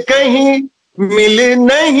दिल कहीं मिल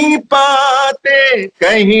नहीं पाते,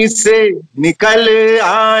 कहीं से निकल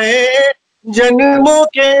आए जन्मों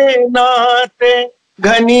के नाते,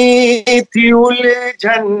 घनी थी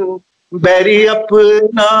उलझन बैरी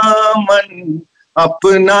अपना मन,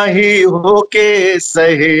 अपना ही होके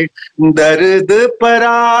सहे दर्द पर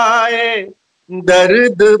आए,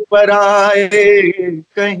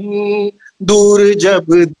 कहीं दूर जब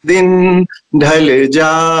दिन ढल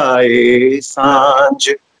जाए, सांझ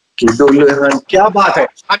की दुल्हन। क्या बात है।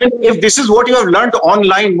 I mean, if this is what you have learned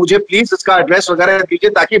online, मुझे प्लीज इसका एड्रेस वगैरह दीजिए,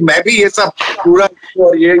 ताकि मैं भी ये सब पूरा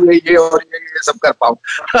और ये सब कर पाऊँ।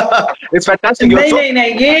 It's fantastic. नहीं,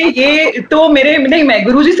 ये तो मैं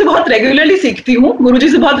गुरुजी से बहुत रेगुलरली सीखती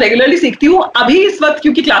हूँ। अभी इस वक्त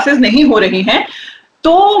क्योंकि क्लासेस नहीं हो रही हैं,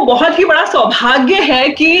 तो बहुत ही बड़ा सौभाग्य है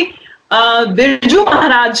कि बिरजू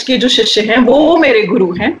महाराज के जो शिष्य हैं वो मेरे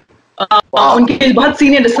गुरु हैं, उनके बहुत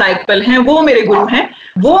सीनियर डिसाइपल हैं, वो मेरे गुरु हैं,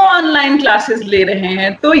 वो ऑनलाइन क्लासेस ले रहे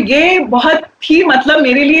हैं। तो ये बहुत ही मतलब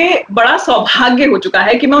मेरे लिए बड़ा सौभाग्य हो चुका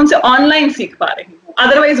है कि मैं उनसे ऑनलाइन सीख पा रही हूँ,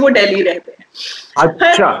 अदरवाइज वो दिल्ली रहते हैं।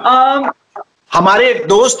 अच्छा, हमारे एक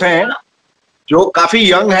दोस्त हैं जो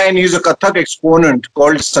काफी यंग है, he is a Kathak exponent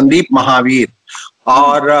called Sandeep Mahavir,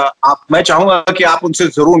 और मैं चाहूंगा कि आप उनसे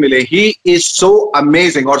जरूर मिले। ही इज सो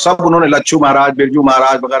अमेजिंग, और सब उन्होंने लच्छू महाराज, बिरजू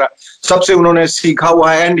महाराज वगैरह सबसे उन्होंने सीखा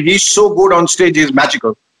हुआ है, and he is so good on stage, is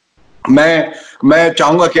magical. मैं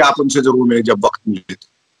चाहूंगा कि आप उनसे जरूर मिले जब वक्त मिले।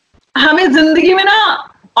 हमें जिंदगी में ना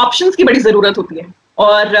ऑप्शंस की बड़ी जरूरत होती है,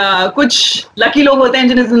 और कुछ लकी लोग होते हैं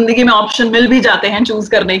जिन्हें जिंदगी में ऑप्शन मिल भी जाते हैं चूज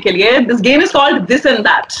करने के लिए। This game is called this and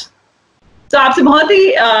that. तो आपसे बहुत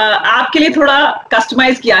ही आपके लिए थोड़ा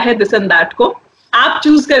कस्टमाइज किया है दिस एंड दैट को। आप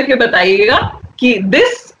चूज करके बताइएगा कि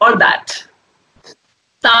दिस और दैट।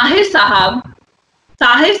 ताहिर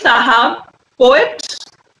साहब पोएट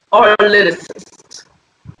और लिरिसिस्ट?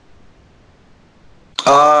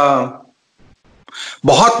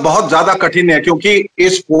 बहुत ज्यादा कठिन है, क्योंकि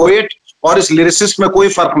इस पोएट और इस लिरिसिस्ट में कोई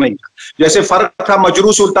फर्क नहीं। जैसे फर्क था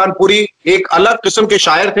मजरू सुल्तानपुरी, एक अलग किस्म के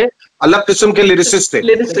शायर थे, अलग किस्म के लिरिसिस्ट थे,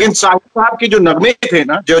 लेकिन साहिब साहब के जो नगमे थे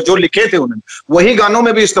ना, जो लिखे थे उन्होंने, वही गानों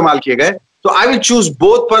में भी इस्तेमाल किए गए। तो आई विल चूज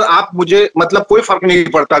बोथ, पर आप मुझे मतलब कोई फर्क नहीं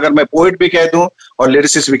पड़ता अगर मैं पोएट भी कह दूं और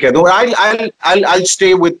लिरिसिस्ट भी कह दूं। I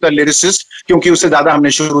stay with the lyricist, क्योंकि उससे ज्यादा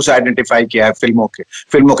हमने शुरू से आइडेंटिफाई किया है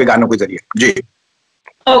फिल्मों के गानों के जरिए। जी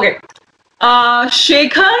okay,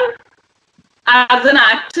 Shekhar as an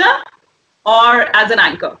actor और as an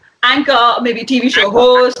anchor? Anchor, maybe TV show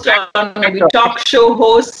host, or maybe talk show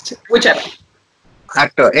host, whichever.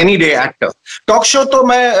 Actor, any day actor. Talk show तो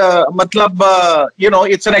मैं मतलब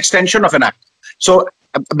it's an extension of an actor. So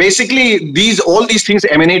basically all these things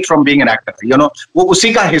emanate from being an actor. वो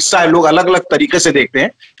उसी का हिस्सा है, लोग अलग अलग तरीके से देखते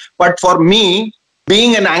हैं. But for me,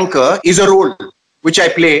 being an anchor is a role which I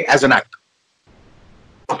play as an actor.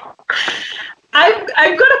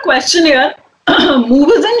 I've got a question here.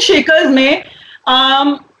 Movies and Shakers में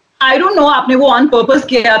I don't know, आपने वो on purpose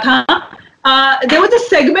किया था. There was a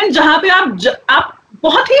segment जहाँ पे आप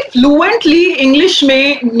बहुत ही fluently English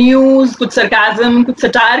में न्यूज, कुछ sarcasm, कुछ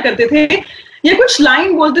satire करते थे, या कुछ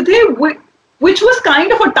लाइन बोलते थे which was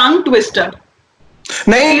kind of a tongue twister.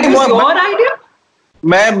 नहीं, your idea?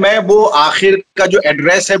 मैं वो आखिर का जो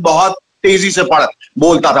एड्रेस है बहुत तेजी से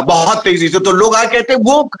बोलता था, बहुत तेजी से, तो लोग आके कहते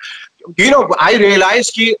वो आई रियलाइज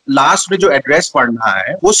कि लास्ट में जो एड्रेस पढ़ना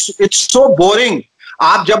है वो इट्स सो बोरिंग।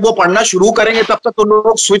 आप जब वो पढ़ना शुरू करेंगे तब तक तो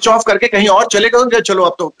लोग स्विच ऑफ करके कहीं और चले गए, चलो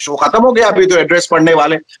अब तो शो खत्म हो गया, अभी तो एड्रेस पढ़ने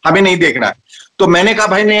वाले, हमें नहीं देखना है। तो मैंने कहा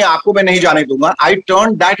भाई नहीं, आपको मैं नहीं जाने दूंगा। I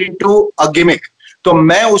turn that into a gimmick. तो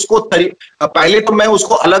मैं उसको पहले तो मैं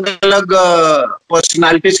उसको अलग अलग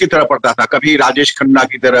पर्सनालिटीज की तरह पढ़ता था, कभी राजेश खन्ना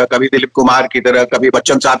की तरह, कभी दिलीप कुमार की तरह, कभी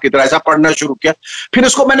बच्चन साहब की तरह, ऐसा पढ़ना शुरू किया। फिर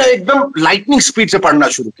उसको मैंने एकदम लाइटनिंग स्पीड से पढ़ना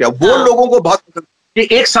शुरू किया। वो लोगों को बहुत,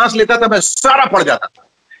 एक सांस लेता था मैं सारा पढ़ जाता था।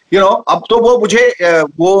 अब तो वो मुझे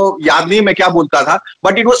वो याद नहीं मैं क्या बोलता था,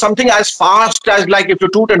 but it was something as fast as like if you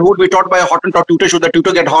टूट and hood be taught by a Hottentot tutor, should the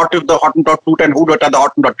tutor get hot if the Hottentot टूट and hood at the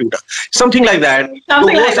Hottentot tutor, something like that.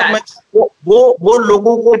 तो वो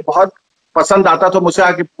लोगों को बहुत पसंद आता। तो मुझसे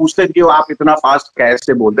आके पूछते थे कि आप इतना फास्ट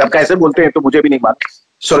कैसे बोलते हैं, अब कैसे बोलते हैं तो मुझे भी नहीं मालूम,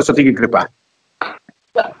 सरस्वती की कृपा है।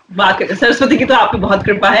 सरस्वती की तो आपकी बहुत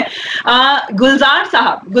कृपा है। गुलजार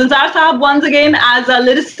साहब once again as a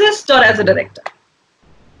lyricist or as a director?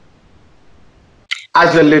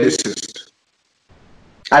 As a lyricist.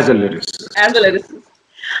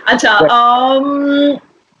 अच्छा,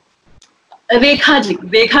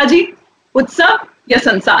 रेखा जी, उत्सव या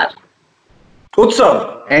संसार? उत्सव,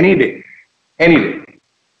 any day.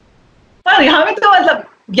 पर यहाँ में तो मतलब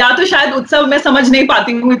या तो शायद उत्सव मैं समझ नहीं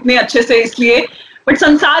पाती हूँ इतने अच्छे से, इसलिए, बट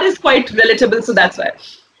संसार is quite relatable, so that's why.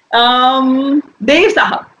 देव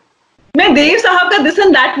साहब का दिस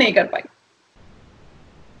एंड दैट नहीं कर पाई।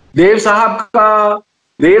 देव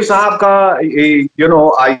साहब का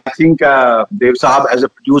आई थिंक देव साहब एज अ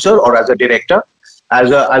प्रोड्यूसर और as a director,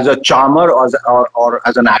 as a charmer और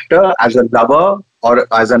as an actor, as a lover और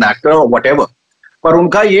एज एन एक्टर और व्हाटएवर, पर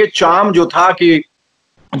उनका ये चार्म जो था कि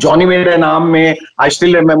जॉनी मेरे नाम में, I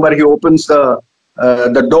still remember he opens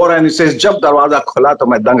the door and says, जब दरवाजा खुला तो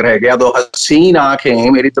मैं दंग रह गया। दो हसीन आंखें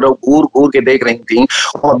मेरी तरफ घूर के देख रही थी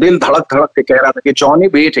और दिल धड़क के कह रहा था कि जॉनी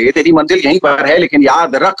बेटे तेरी मंजिल यहीं पर है, लेकिन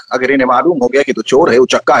याद रख अगर इन्हें मालूम हो गया कि तू चोर है,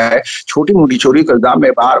 उचक्का है, छोटी मोटी चोरी के इल्जाम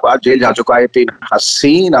में बार जा जा चुका है, तेरी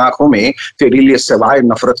हसीन आंखों में तेरे लिए सिवाय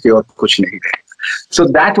नफरत के और कुछ नहीं रहे। सो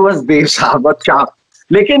दैट वाज देव साहब चार्म।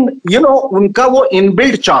 लेकिन उनका वो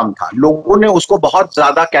इनबिल्ट चार्म था, लोगों ने उसको बहुत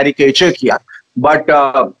ज्यादा कैरिकेचर किया, but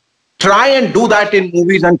try and do that in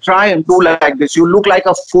movies and try and do like this, you look like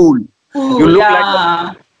a fool You look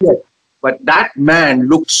like but that man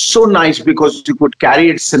looked so nice because he could carry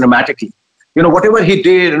it cinematically. You know, whatever he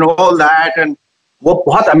did and all that, and वो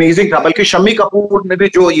बहुत amazing था. बल्कि शम्मी कपूर ने भी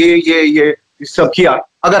जो ये सब किया,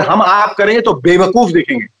 अगर हम आप करेंगे तो बेवकूफ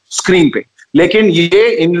दिखेंगे स्क्रीन पे. लेकिन ये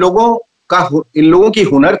इन लोगों की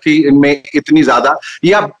हुनर थी इनमें इतनी ज्यादा,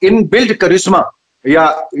 या इन बिल्ड करिश्मा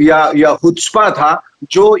या हुस्पा था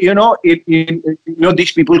जो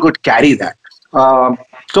these people could carry that.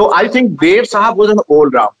 So I think Dev Sahab was an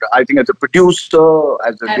all-rounder. I think as a producer,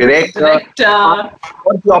 as a director, I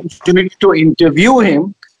got the opportunity to interview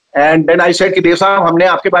him, and then I said कि देव साहब, हमने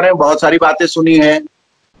आपके बारे में बहुत सारी बातें सुनी हैं,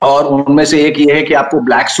 और उनमें से एक ये है कि आपको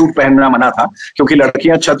ब्लैक सूट पहनना मना था क्योंकि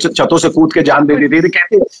लड़कियां छतों से कूद के जान दे देती थी.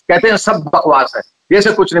 कहते हैं सब बकवास है, ये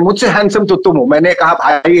सब कुछ नहीं, मुझसे हैंडसम तो तुम हो. मैंने कहा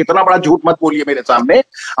भाई इतना बड़ा झूठ मत बोलिए मेरे सामने,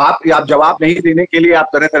 आप जवाब नहीं देने के लिए आप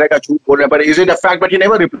तरह तरह का झूठ बोल रहे हैं. But is it a fact? But he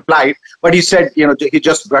never replied, but he said he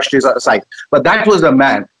just brushed his aside. But that was the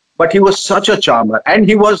man. But he was such a charmer, and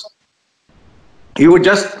he would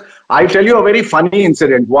just, I'll tell you a very funny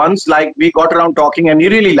incident. Once, like, we got around talking and he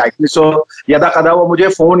really liked me. So यदा कदा वो मुझे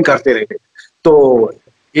phone करते रहे. तो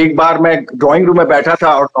एक बार मैं drawing room में बैठा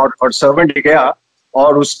था और सर्वेंट गया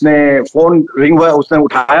और उसने फोन रिंग हुआ, उसने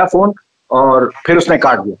उठाया फोन और फिर उसने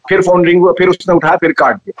काट दिया. फिर फोन रिंग हुआ, फिर उसने उठाया, फिर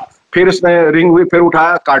काट दिया. फिर उसने रिंग हुई, फिर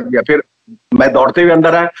उठाया, काट दिया. फिर मैं दौड़ते हुए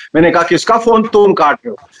अंदर आया. मैंने कहा किसका फोन तुम काट रहे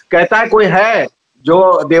हो? कहता है कोई है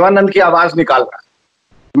जो देवानंद की आवाज निकाल रहा है.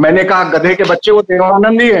 मैंने कहा गधे के बच्चे, वो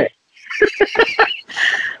देवानंद ही है.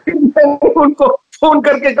 उनको फोन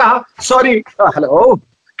करके कहा sorry, hello,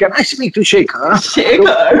 can I speak to Shekhar?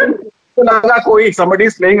 तो लगा कोई somebody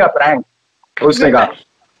is playing a prank. उसने कहा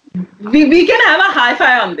we can have a high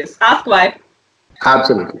five on this. Ask why?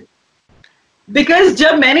 Absolutely. Because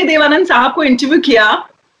जब मैंने देवानंद साहब को इंटरव्यू किया,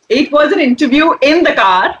 it was an interview in the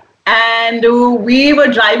car and we were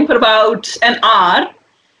driving for about an hour.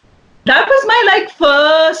 That was my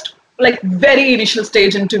first very initial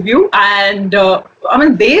stage interview, and I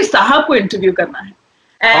mean Dev Sahab को interview करना है,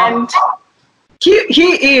 and he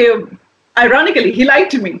ironically he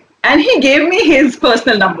liked me and he gave me his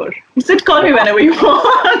personal number. He said call me whenever you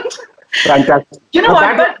want. Fantastic. You know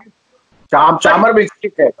what? But charmer भी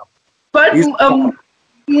ठीक है. But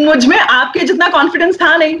मुझ में आपके जितना कॉन्फिडेंस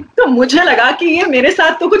था नहीं, तो मुझे लगा कि ये मेरे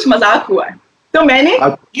साथ तो कुछ मजाक हुआ है. तो मैंने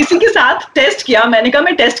किसी के साथ टेस्ट किया. मैंने कहा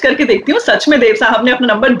मैं टेस्ट करके देखती हूँ सच में देव साहब ने अपना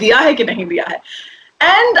नंबर दिया है कि नहीं दिया है.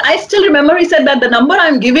 And I still remember he said that the number I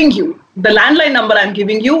am giving you, the landline number I am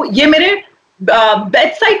giving you, ये मेरे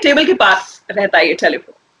बेड साइड टेबल के पास रहता है ये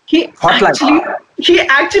telephone. He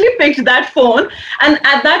actually picked that phone, and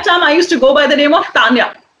at that time I used to go by the name of Tanya.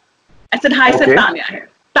 I said hi, said Tanya here.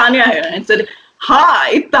 I said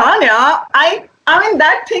hi Tanya. I mean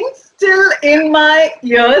that thing still in my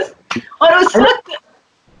ears. और उस वक्त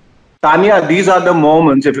Tanya, these are the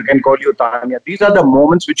moments, if you can call you Tanya, these are the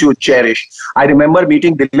moments which you cherish. I remember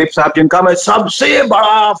meeting Dilip साहब, जिनका मैं सबसे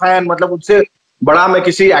बड़ा fan, मतलब उससे बड़ा मैं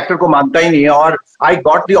किसी एक्टर को मानता ही नहीं है. और I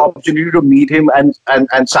got the opportunity to meet him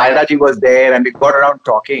and Saira ji was there and we got around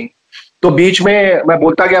talking. तो बीच में मैं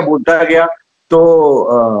बोलता गया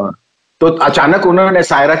तो अचानक उन्होंने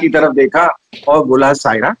सायरा की तरफ देखा और बोला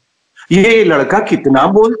सायरा ये लड़का कितना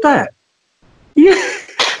बोलता है,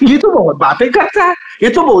 ये तो बहुत बातें करता है, ये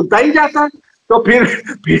तो बोलता ही जाता है. तो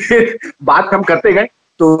फिर बात हम करते गए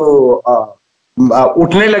तो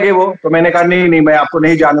उठने लगे वो. तो मैंने कहा नहीं मैं आपको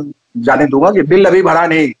नहीं जाने दूंगा, कि बिल अभी भरा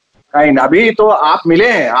नहीं, अभी तो आप मिले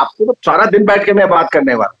हैं, आपको तो सारा दिन बैठ के मैं बात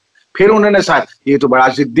करने वाला. फिर उन्होंने साथ ये तो बड़ा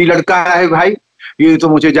जिद्दी लड़का है भाई, ये तो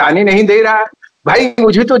मुझे जाने नहीं दे रहा है, भाई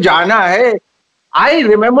मुझे तो जाना है. I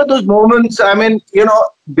remember those moments. I mean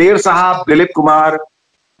देव साहब, दिलीप कुमार,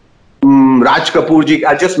 राज कपूर जी,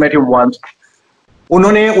 I just met him once.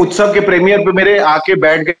 उन्होंने उत्सव के प्रीमियर पे मेरे आके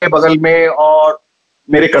बैठ गए बगल में और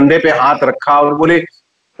मेरे कंधे पे हाथ रखा और बोले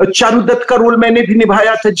चारू दत्त का रोल मैंने भी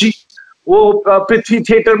निभाया था जी, वो पृथ्वी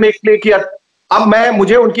थिएटर में प्ले किया. अब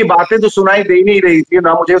मुझे उनकी बातें तो सुनाई दे नहीं रही थी,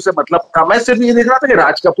 ना मुझे उससे मतलब था. मैं सिर्फ ये देख रहा था कि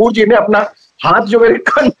राज कपूर जी ने अपना हाथ जो मेरे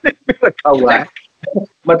कंधे पे रखा हुआ है,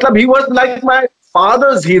 मतलब he was like my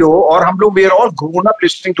father's hero. और हम लोग we are all grown up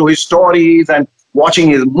listening to his stories and watching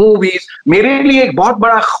his movies. मेरे लिए एक बहुत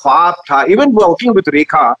बड़ा ख्वाब था, even working with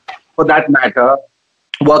Rekha for that matter,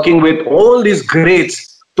 working with all these greats.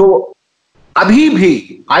 तो अभी भी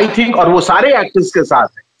I think, और वो सारे एक्टर्स के साथ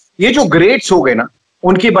है, ये जो ग्रेट्स हो गए ना,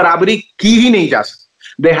 उनकी बराबरी की ही नहीं जा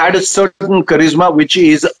सकती. They had a certain charisma which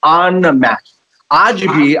is unmatched. आज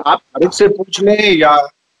भी आप भारत से पूछ लें या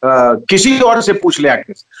किसी और से पूछ लें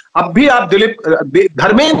एक्टर्स, अब भी आप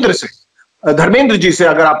धर्मेंद्र जी से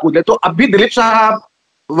अगर आप पूछ ले तो अब भी दिलीप साहब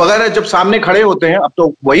वगैरह जब सामने खड़े होते हैं, अब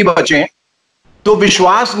तो वही बचे हैं, तो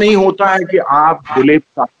विश्वास नहीं होता है कि आप दिलीप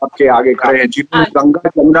साहब के आगे खड़े हैं, जिन्होंने गंगा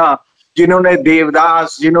जमुना, जिन्होंने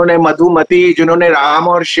देवदास, जिन्होंने मधुमती, जिन्होंने राम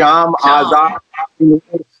और श्याम, आजाद,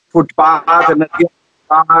 फुटपाथ,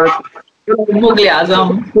 मुगल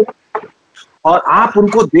आजम, और आप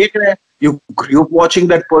उनको देख रहे हैं, यू वॉचिंग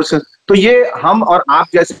दैट पर्सन। तो ये हम और आप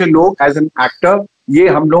जैसे लोग एज एन एक्टर, ये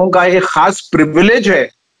हम लोगों का एक खास प्रिविलेज है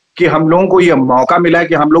कि हम लोगों को ये मौका मिला है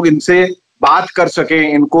कि हम लोग इनसे बात कर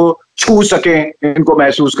सकें, इनको छू सकें, इनको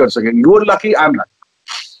महसूस कर सकें। You are lucky, I am lucky.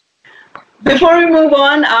 Before we move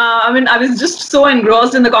on, I was just so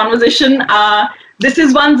engrossed in the conversation. This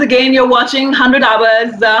is once again, you're watching 100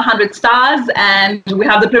 Hours, 100 Stars, and we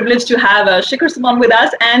have the privilege to have Shekhar Suman with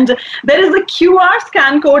us. And there is a QR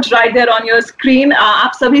scan code right there on your screen.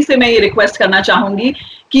 आप सभी से मैं ये request करना चाहूंगी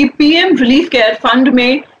कि PM Relief Care Fund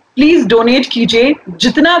में please donate कीजिए,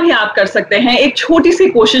 जितना भी आप कर सकते हैं। एक छोटी सी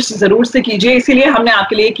कोशिश जरूर से कीजिए, इसीलिए हमने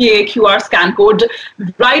आपके लिए किए QR scan code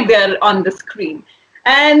right there on the screen.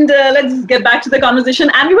 And let's get back to the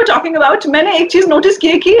conversation. And we were talking about, मैंने एक चीज नोटिस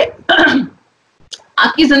की कि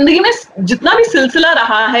आपकी जिंदगी में जितना भी सिलसिला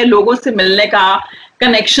रहा है लोगों से मिलने का,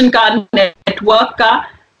 कनेक्शन का, नेटवर्क का,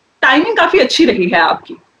 टाइमिंग काफी अच्छी रही है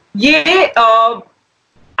आपकी। ये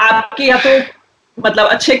आपके या तो मतलब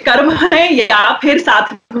अच्छे कर्म है या फिर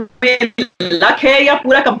साथ में लक है या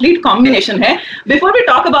पूरा कंप्लीट कॉम्बिनेशन है। Before we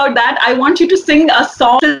talk about that, I want you to sing a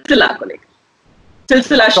song सिलसिला को लेकर,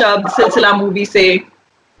 सिलसिला शब्द, सिलसिला मूवी से।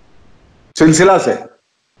 सिलसिला से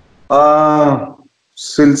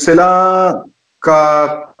सिलसिला का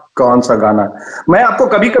कौन सा गाना? मैं आपको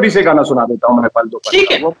कभी कभी से गाना सुना देता हूँ, मैं पल दो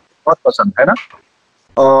पल, वो बहुत पसंद है ना।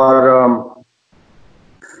 और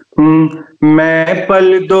मैं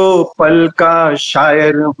पल दो पल का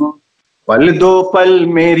शायर हूँ, पल दो पल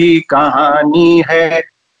मेरी कहानी है,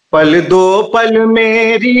 पल दो पल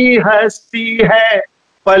मेरी हस्ती है,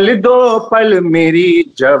 पल दो पल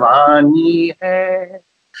मेरी जवानी है।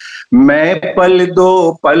 मैं पल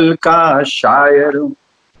दो पल का शायर हूँ,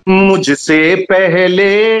 मुझसे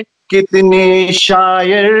पहले कितने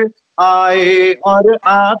शायर आए और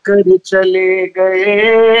आकर चले गए,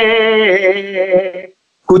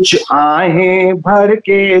 कुछ आहें भर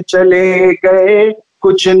के चले गए,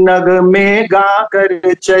 कुछ नगमे गा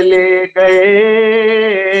कर चले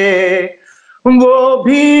गए। वो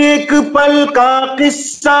भी एक पल का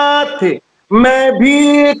किस्सा थे, मैं भी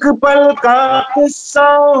एक पल का किस्सा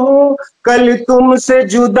हूँ, कल तुमसे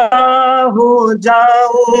जुदा हो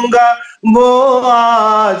जाऊंगा, वो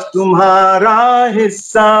आज तुम्हारा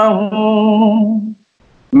हिस्सा हूँ।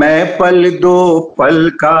 मैं पल दो पल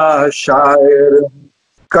का शायर हूँ,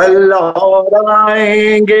 कल और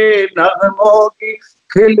आएंगे नगमों की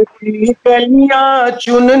खिलती कलियां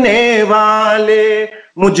चुनने वाले,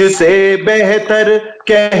 मुझसे बेहतर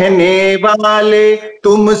कहने वाले,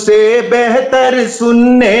 तुमसे बेहतर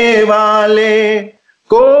सुनने वाले।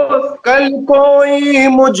 कल कोई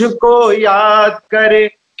मुझको याद करे,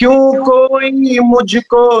 क्यों कोई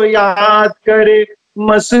मुझको याद करे,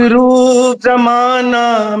 मसरूफ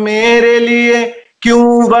जमाना मेरे लिए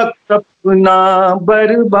क्यों वक्त अपना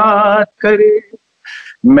बर्बाद करे।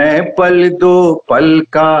 मैं पल दो पल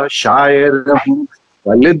का शायर हूँ,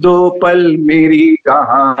 पल दो पल मेरी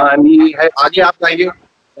कहानी है। आगे आप गाइए।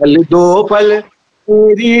 पल दो पल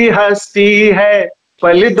मेरी हस्ती है,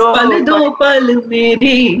 पल दो पल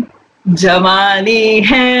मेरी जवानी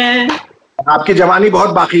है। आपकी जवानी बहुत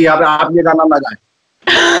बाकी है, आप ये गाना ना गाएं।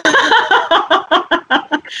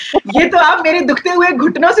 ये तो आप मेरे दुखते हुए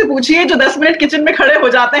घुटनों से पूछिए जो 10 मिनट किचन में खड़े हो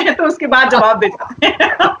जाते हैं तो उसके बाद जवाब दे जाते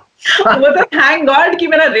हैं। वो तो थैंक गॉड कि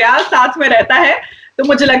मेरा रियाज साथ में रहता है, तो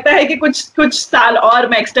मुझे लगता है कि कुछ साल और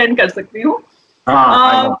मैं एक्सटेंड कर सकती हूँ।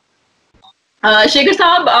 शेखर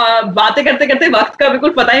साहब, बातें करते करते वक्त का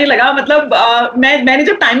बिल्कुल पता ही नहीं लगा। मतलब मैंने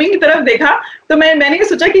जब टाइमिंग की तरफ देखा तो मैंने ये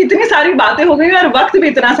सोचा कि इतनी सारी बातें हो गई और वक्त भी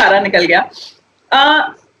इतना सारा निकल गया।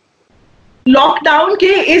 लॉकडाउन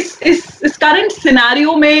के इस करंट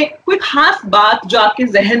सिनेरियो में कोई खास बात जो आपके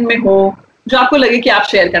जहन में हो, जो आपको लगे कि आप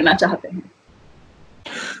शेयर करना चाहते हैं?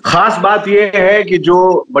 खास बात यह है कि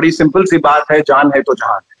जो बड़ी सिंपल सी बात है, जान है तो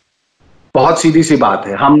जहान है। बहुत सीधी सी बात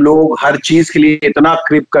है। हम लोग हर चीज के लिए इतना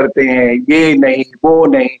क्रिप करते हैं, ये नहीं वो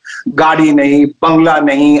नहीं, गाड़ी नहीं, बंगला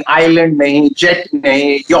नहीं, आइलैंड नहीं, जेट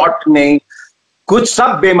नहीं, यॉट नहीं, कुछ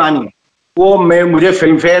सब बेमानी है। वो मुझे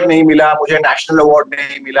फिल्म फेयर नहीं मिला, मुझे नेशनल अवार्ड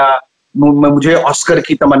नहीं मिला, मुझे ऑस्कर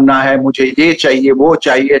की तमन्ना है, मुझे ये चाहिए वो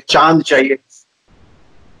चाहिए, चांद चाहिए।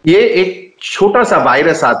 ये एक छोटा सा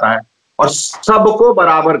वायरस आता है और सबको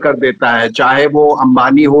बराबर कर देता है, चाहे वो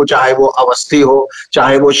अंबानी हो, चाहे वो अवस्थी हो,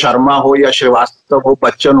 चाहे वो शर्मा हो या श्रीवास्तव हो,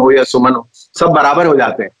 बच्चन हो या सुमन हो, सब बराबर हो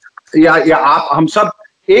जाते हैं। या आप हम सब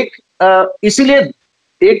एक, इसीलिए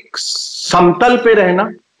एक समतल पे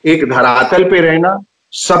रहना, एक धरातल पे रहना,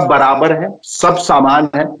 सब बराबर है, सब समान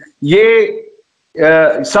है, ये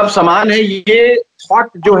सब समान है, ये थॉट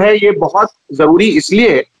जो है ये बहुत जरूरी इसलिए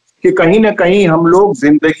है कि कहीं ना कहीं हम लोग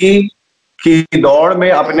जिंदगी की दौड़ में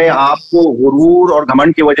अपने आप को गुरूर और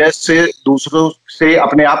घमंड की वजह से दूसरों से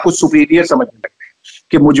अपने आप को सुपीरियर समझने लगते हैं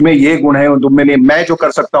कि मुझ में ये गुण है, तुम में नहीं, मैं जो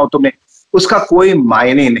कर सकता हूं तुमने, उसका कोई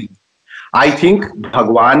मायने नहीं। आई थिंक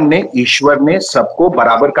भगवान ने, ईश्वर ने सबको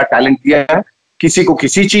बराबर का टैलेंट दिया है, किसी को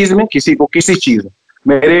किसी चीज में, किसी को किसी चीज में।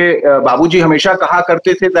 मेरे बाबूजी हमेशा कहा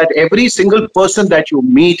करते थे that every single person that you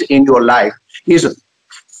meet in your life is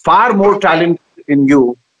far more talent in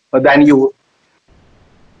you then you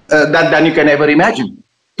can ever imagine.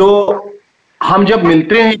 तो हम जब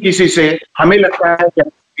मिलते हैं किसी से, हमें लगता है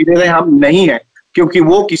कि हम नहीं है, क्योंकि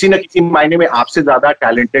वो किसी न किसी मायने में आपसे ज्यादा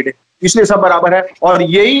टैलेंटेड है, इसलिए सब बराबर है। और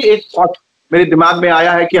यही एक थॉट मेरे दिमाग में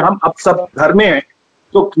आया है कि हम अब सब घर में हैं,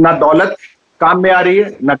 तो ना दौलत काम में आ रही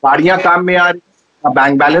है, ना गाड़ियां काम में आ रही है, ना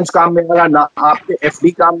बैंक बैलेंस काम में आ रहा है, ना आपके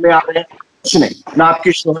एफडी काम में आ रहे हैं, कुछ नहीं, ना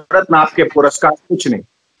आपकी शोहरत, ना आपके पुरस्कार, कुछ नहीं।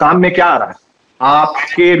 काम में क्या आ रहा है?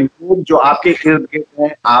 आपके लोग जो आपके इर्द गिर्द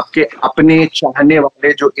हैं, आपके अपने चाहने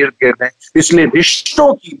वाले जो इर्द गिर्द हैं। इसलिए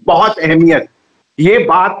रिश्तों की बहुत अहमियत, ये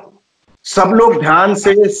बात सब लोग ध्यान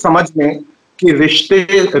से समझ लें कि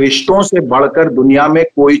रिश्तों से बढ़कर दुनिया में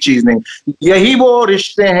कोई चीज नहीं। यही वो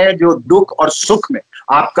रिश्ते हैं जो दुख और सुख में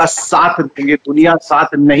आपका साथ देंगे, दुनिया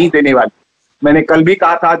साथ नहीं देने वाली। मैंने कल भी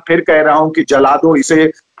कहा था, फिर कह रहा हूं कि जला दो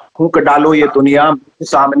इसे, फूंक डालो ये दुनिया,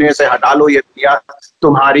 सामने से हटा लो ये दुनिया,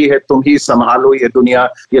 तुम्हारी है तुम ही संभालो ये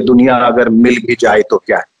दुनिया अगर मिल भी जाए तो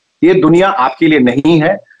क्या है। ये दुनिया आपके लिए नहीं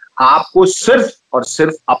है, आपको सिर्फ और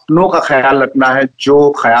सिर्फ अपनों का ख्याल रखना है, जो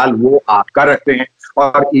ख्याल वो आपका रखते हैं,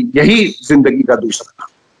 और यही जिंदगी का दूसरा।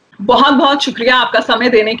 बहुत बहुत शुक्रिया आपका समय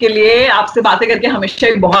देने के लिए। आपसे बातें करके हमेशा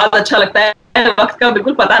ही बहुत अच्छा लगता है, वक्त का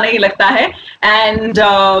बिल्कुल पता नहीं लगता है। एंड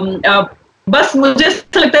बस मुझे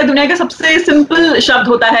ऐसा लगता है दुनिया का सबसे सिंपल शब्द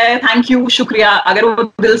होता है थैंक यू, शुक्रिया। अगर वो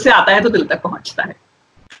दिल से आता है तो दिल तक पहुंचता है,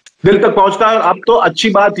 दिल तक पहुंचता है। अब तो अच्छी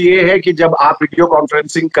बात यह है कि जब आप वीडियो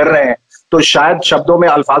कॉन्फ्रेंसिंग कर रहे हैं तो शायद शब्दों में,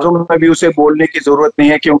 अल्फाजों में भी उसे बोलने की जरूरत नहीं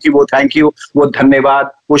है, क्योंकि वो थैंक यू, वो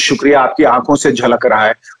धन्यवाद, वो शुक्रिया आपकी आंखों से झलक रहा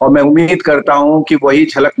है, और मैं उम्मीद करता हूं कि वही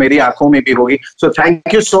झलक मेरी आंखों में भी होगी। So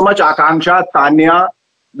thank you so much Akanksha, Tanya,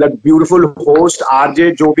 the beautiful host, RJ,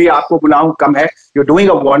 जो भी आपको बुलाऊं कम है। You doing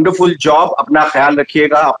a wonderful job. अपना ख्याल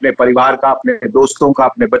रखिएगा, अपने परिवार का, अपने दोस्तों का,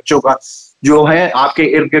 अपने बच्चों का, जो है आपके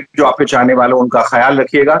इर्द गिर्द जो आपके चाहने वाले, उनका ख्याल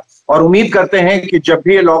रखिएगा। और उम्मीद करते हैं कि जब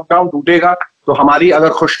भी ये लॉकडाउन टूटेगा तो हमारी अगर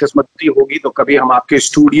खुशकिस्मती होगी तो कभी हम आपके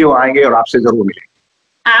स्टूडियो आएंगे और आपसे जरूर मिलेंगे।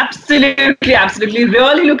 Absolutely, absolutely.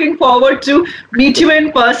 Really looking forward to meet you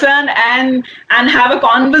in person and have a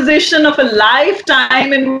conversation of a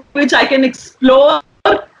lifetime in which I can explore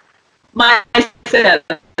myself.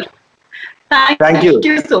 Thank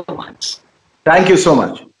you so much. Thank you so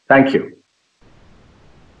much. Thank you.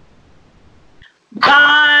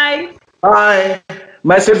 Bye. Bye.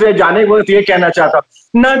 मैं सिर्फ ये जाने को ये कहना चाहता,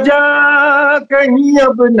 न जा कहीं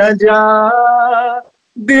अब न जा,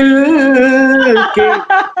 दिल के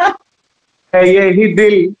है यही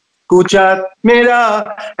दिल कूचा मेरा,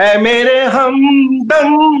 है मेरे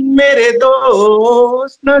हमदम मेरे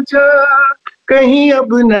दोस्त, न जा कहीं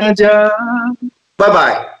अब न जा। Bye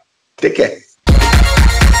bye, take care.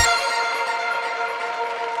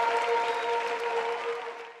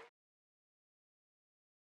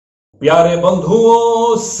 प्यारे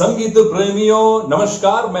बंधुओं, संगीत प्रेमियों,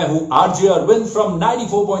 नमस्कार। मैं हूं RJ Arvind from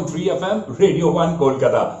 94.3 FM radio 1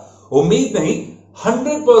 Kolkata. उम्मीद नहीं,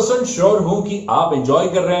 100% श्योर हूं कि आप एंजॉय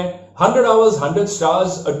कर रहे हैं 100 hours 100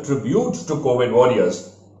 stars, a tribute to Covid warriors.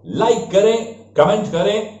 Like करें, कमेंट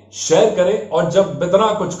करें, शेयर करें, और जब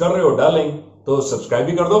इतना कुछ कर रहे हो डार्लिंग, तो सब्सक्राइब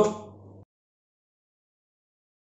भी कर दो।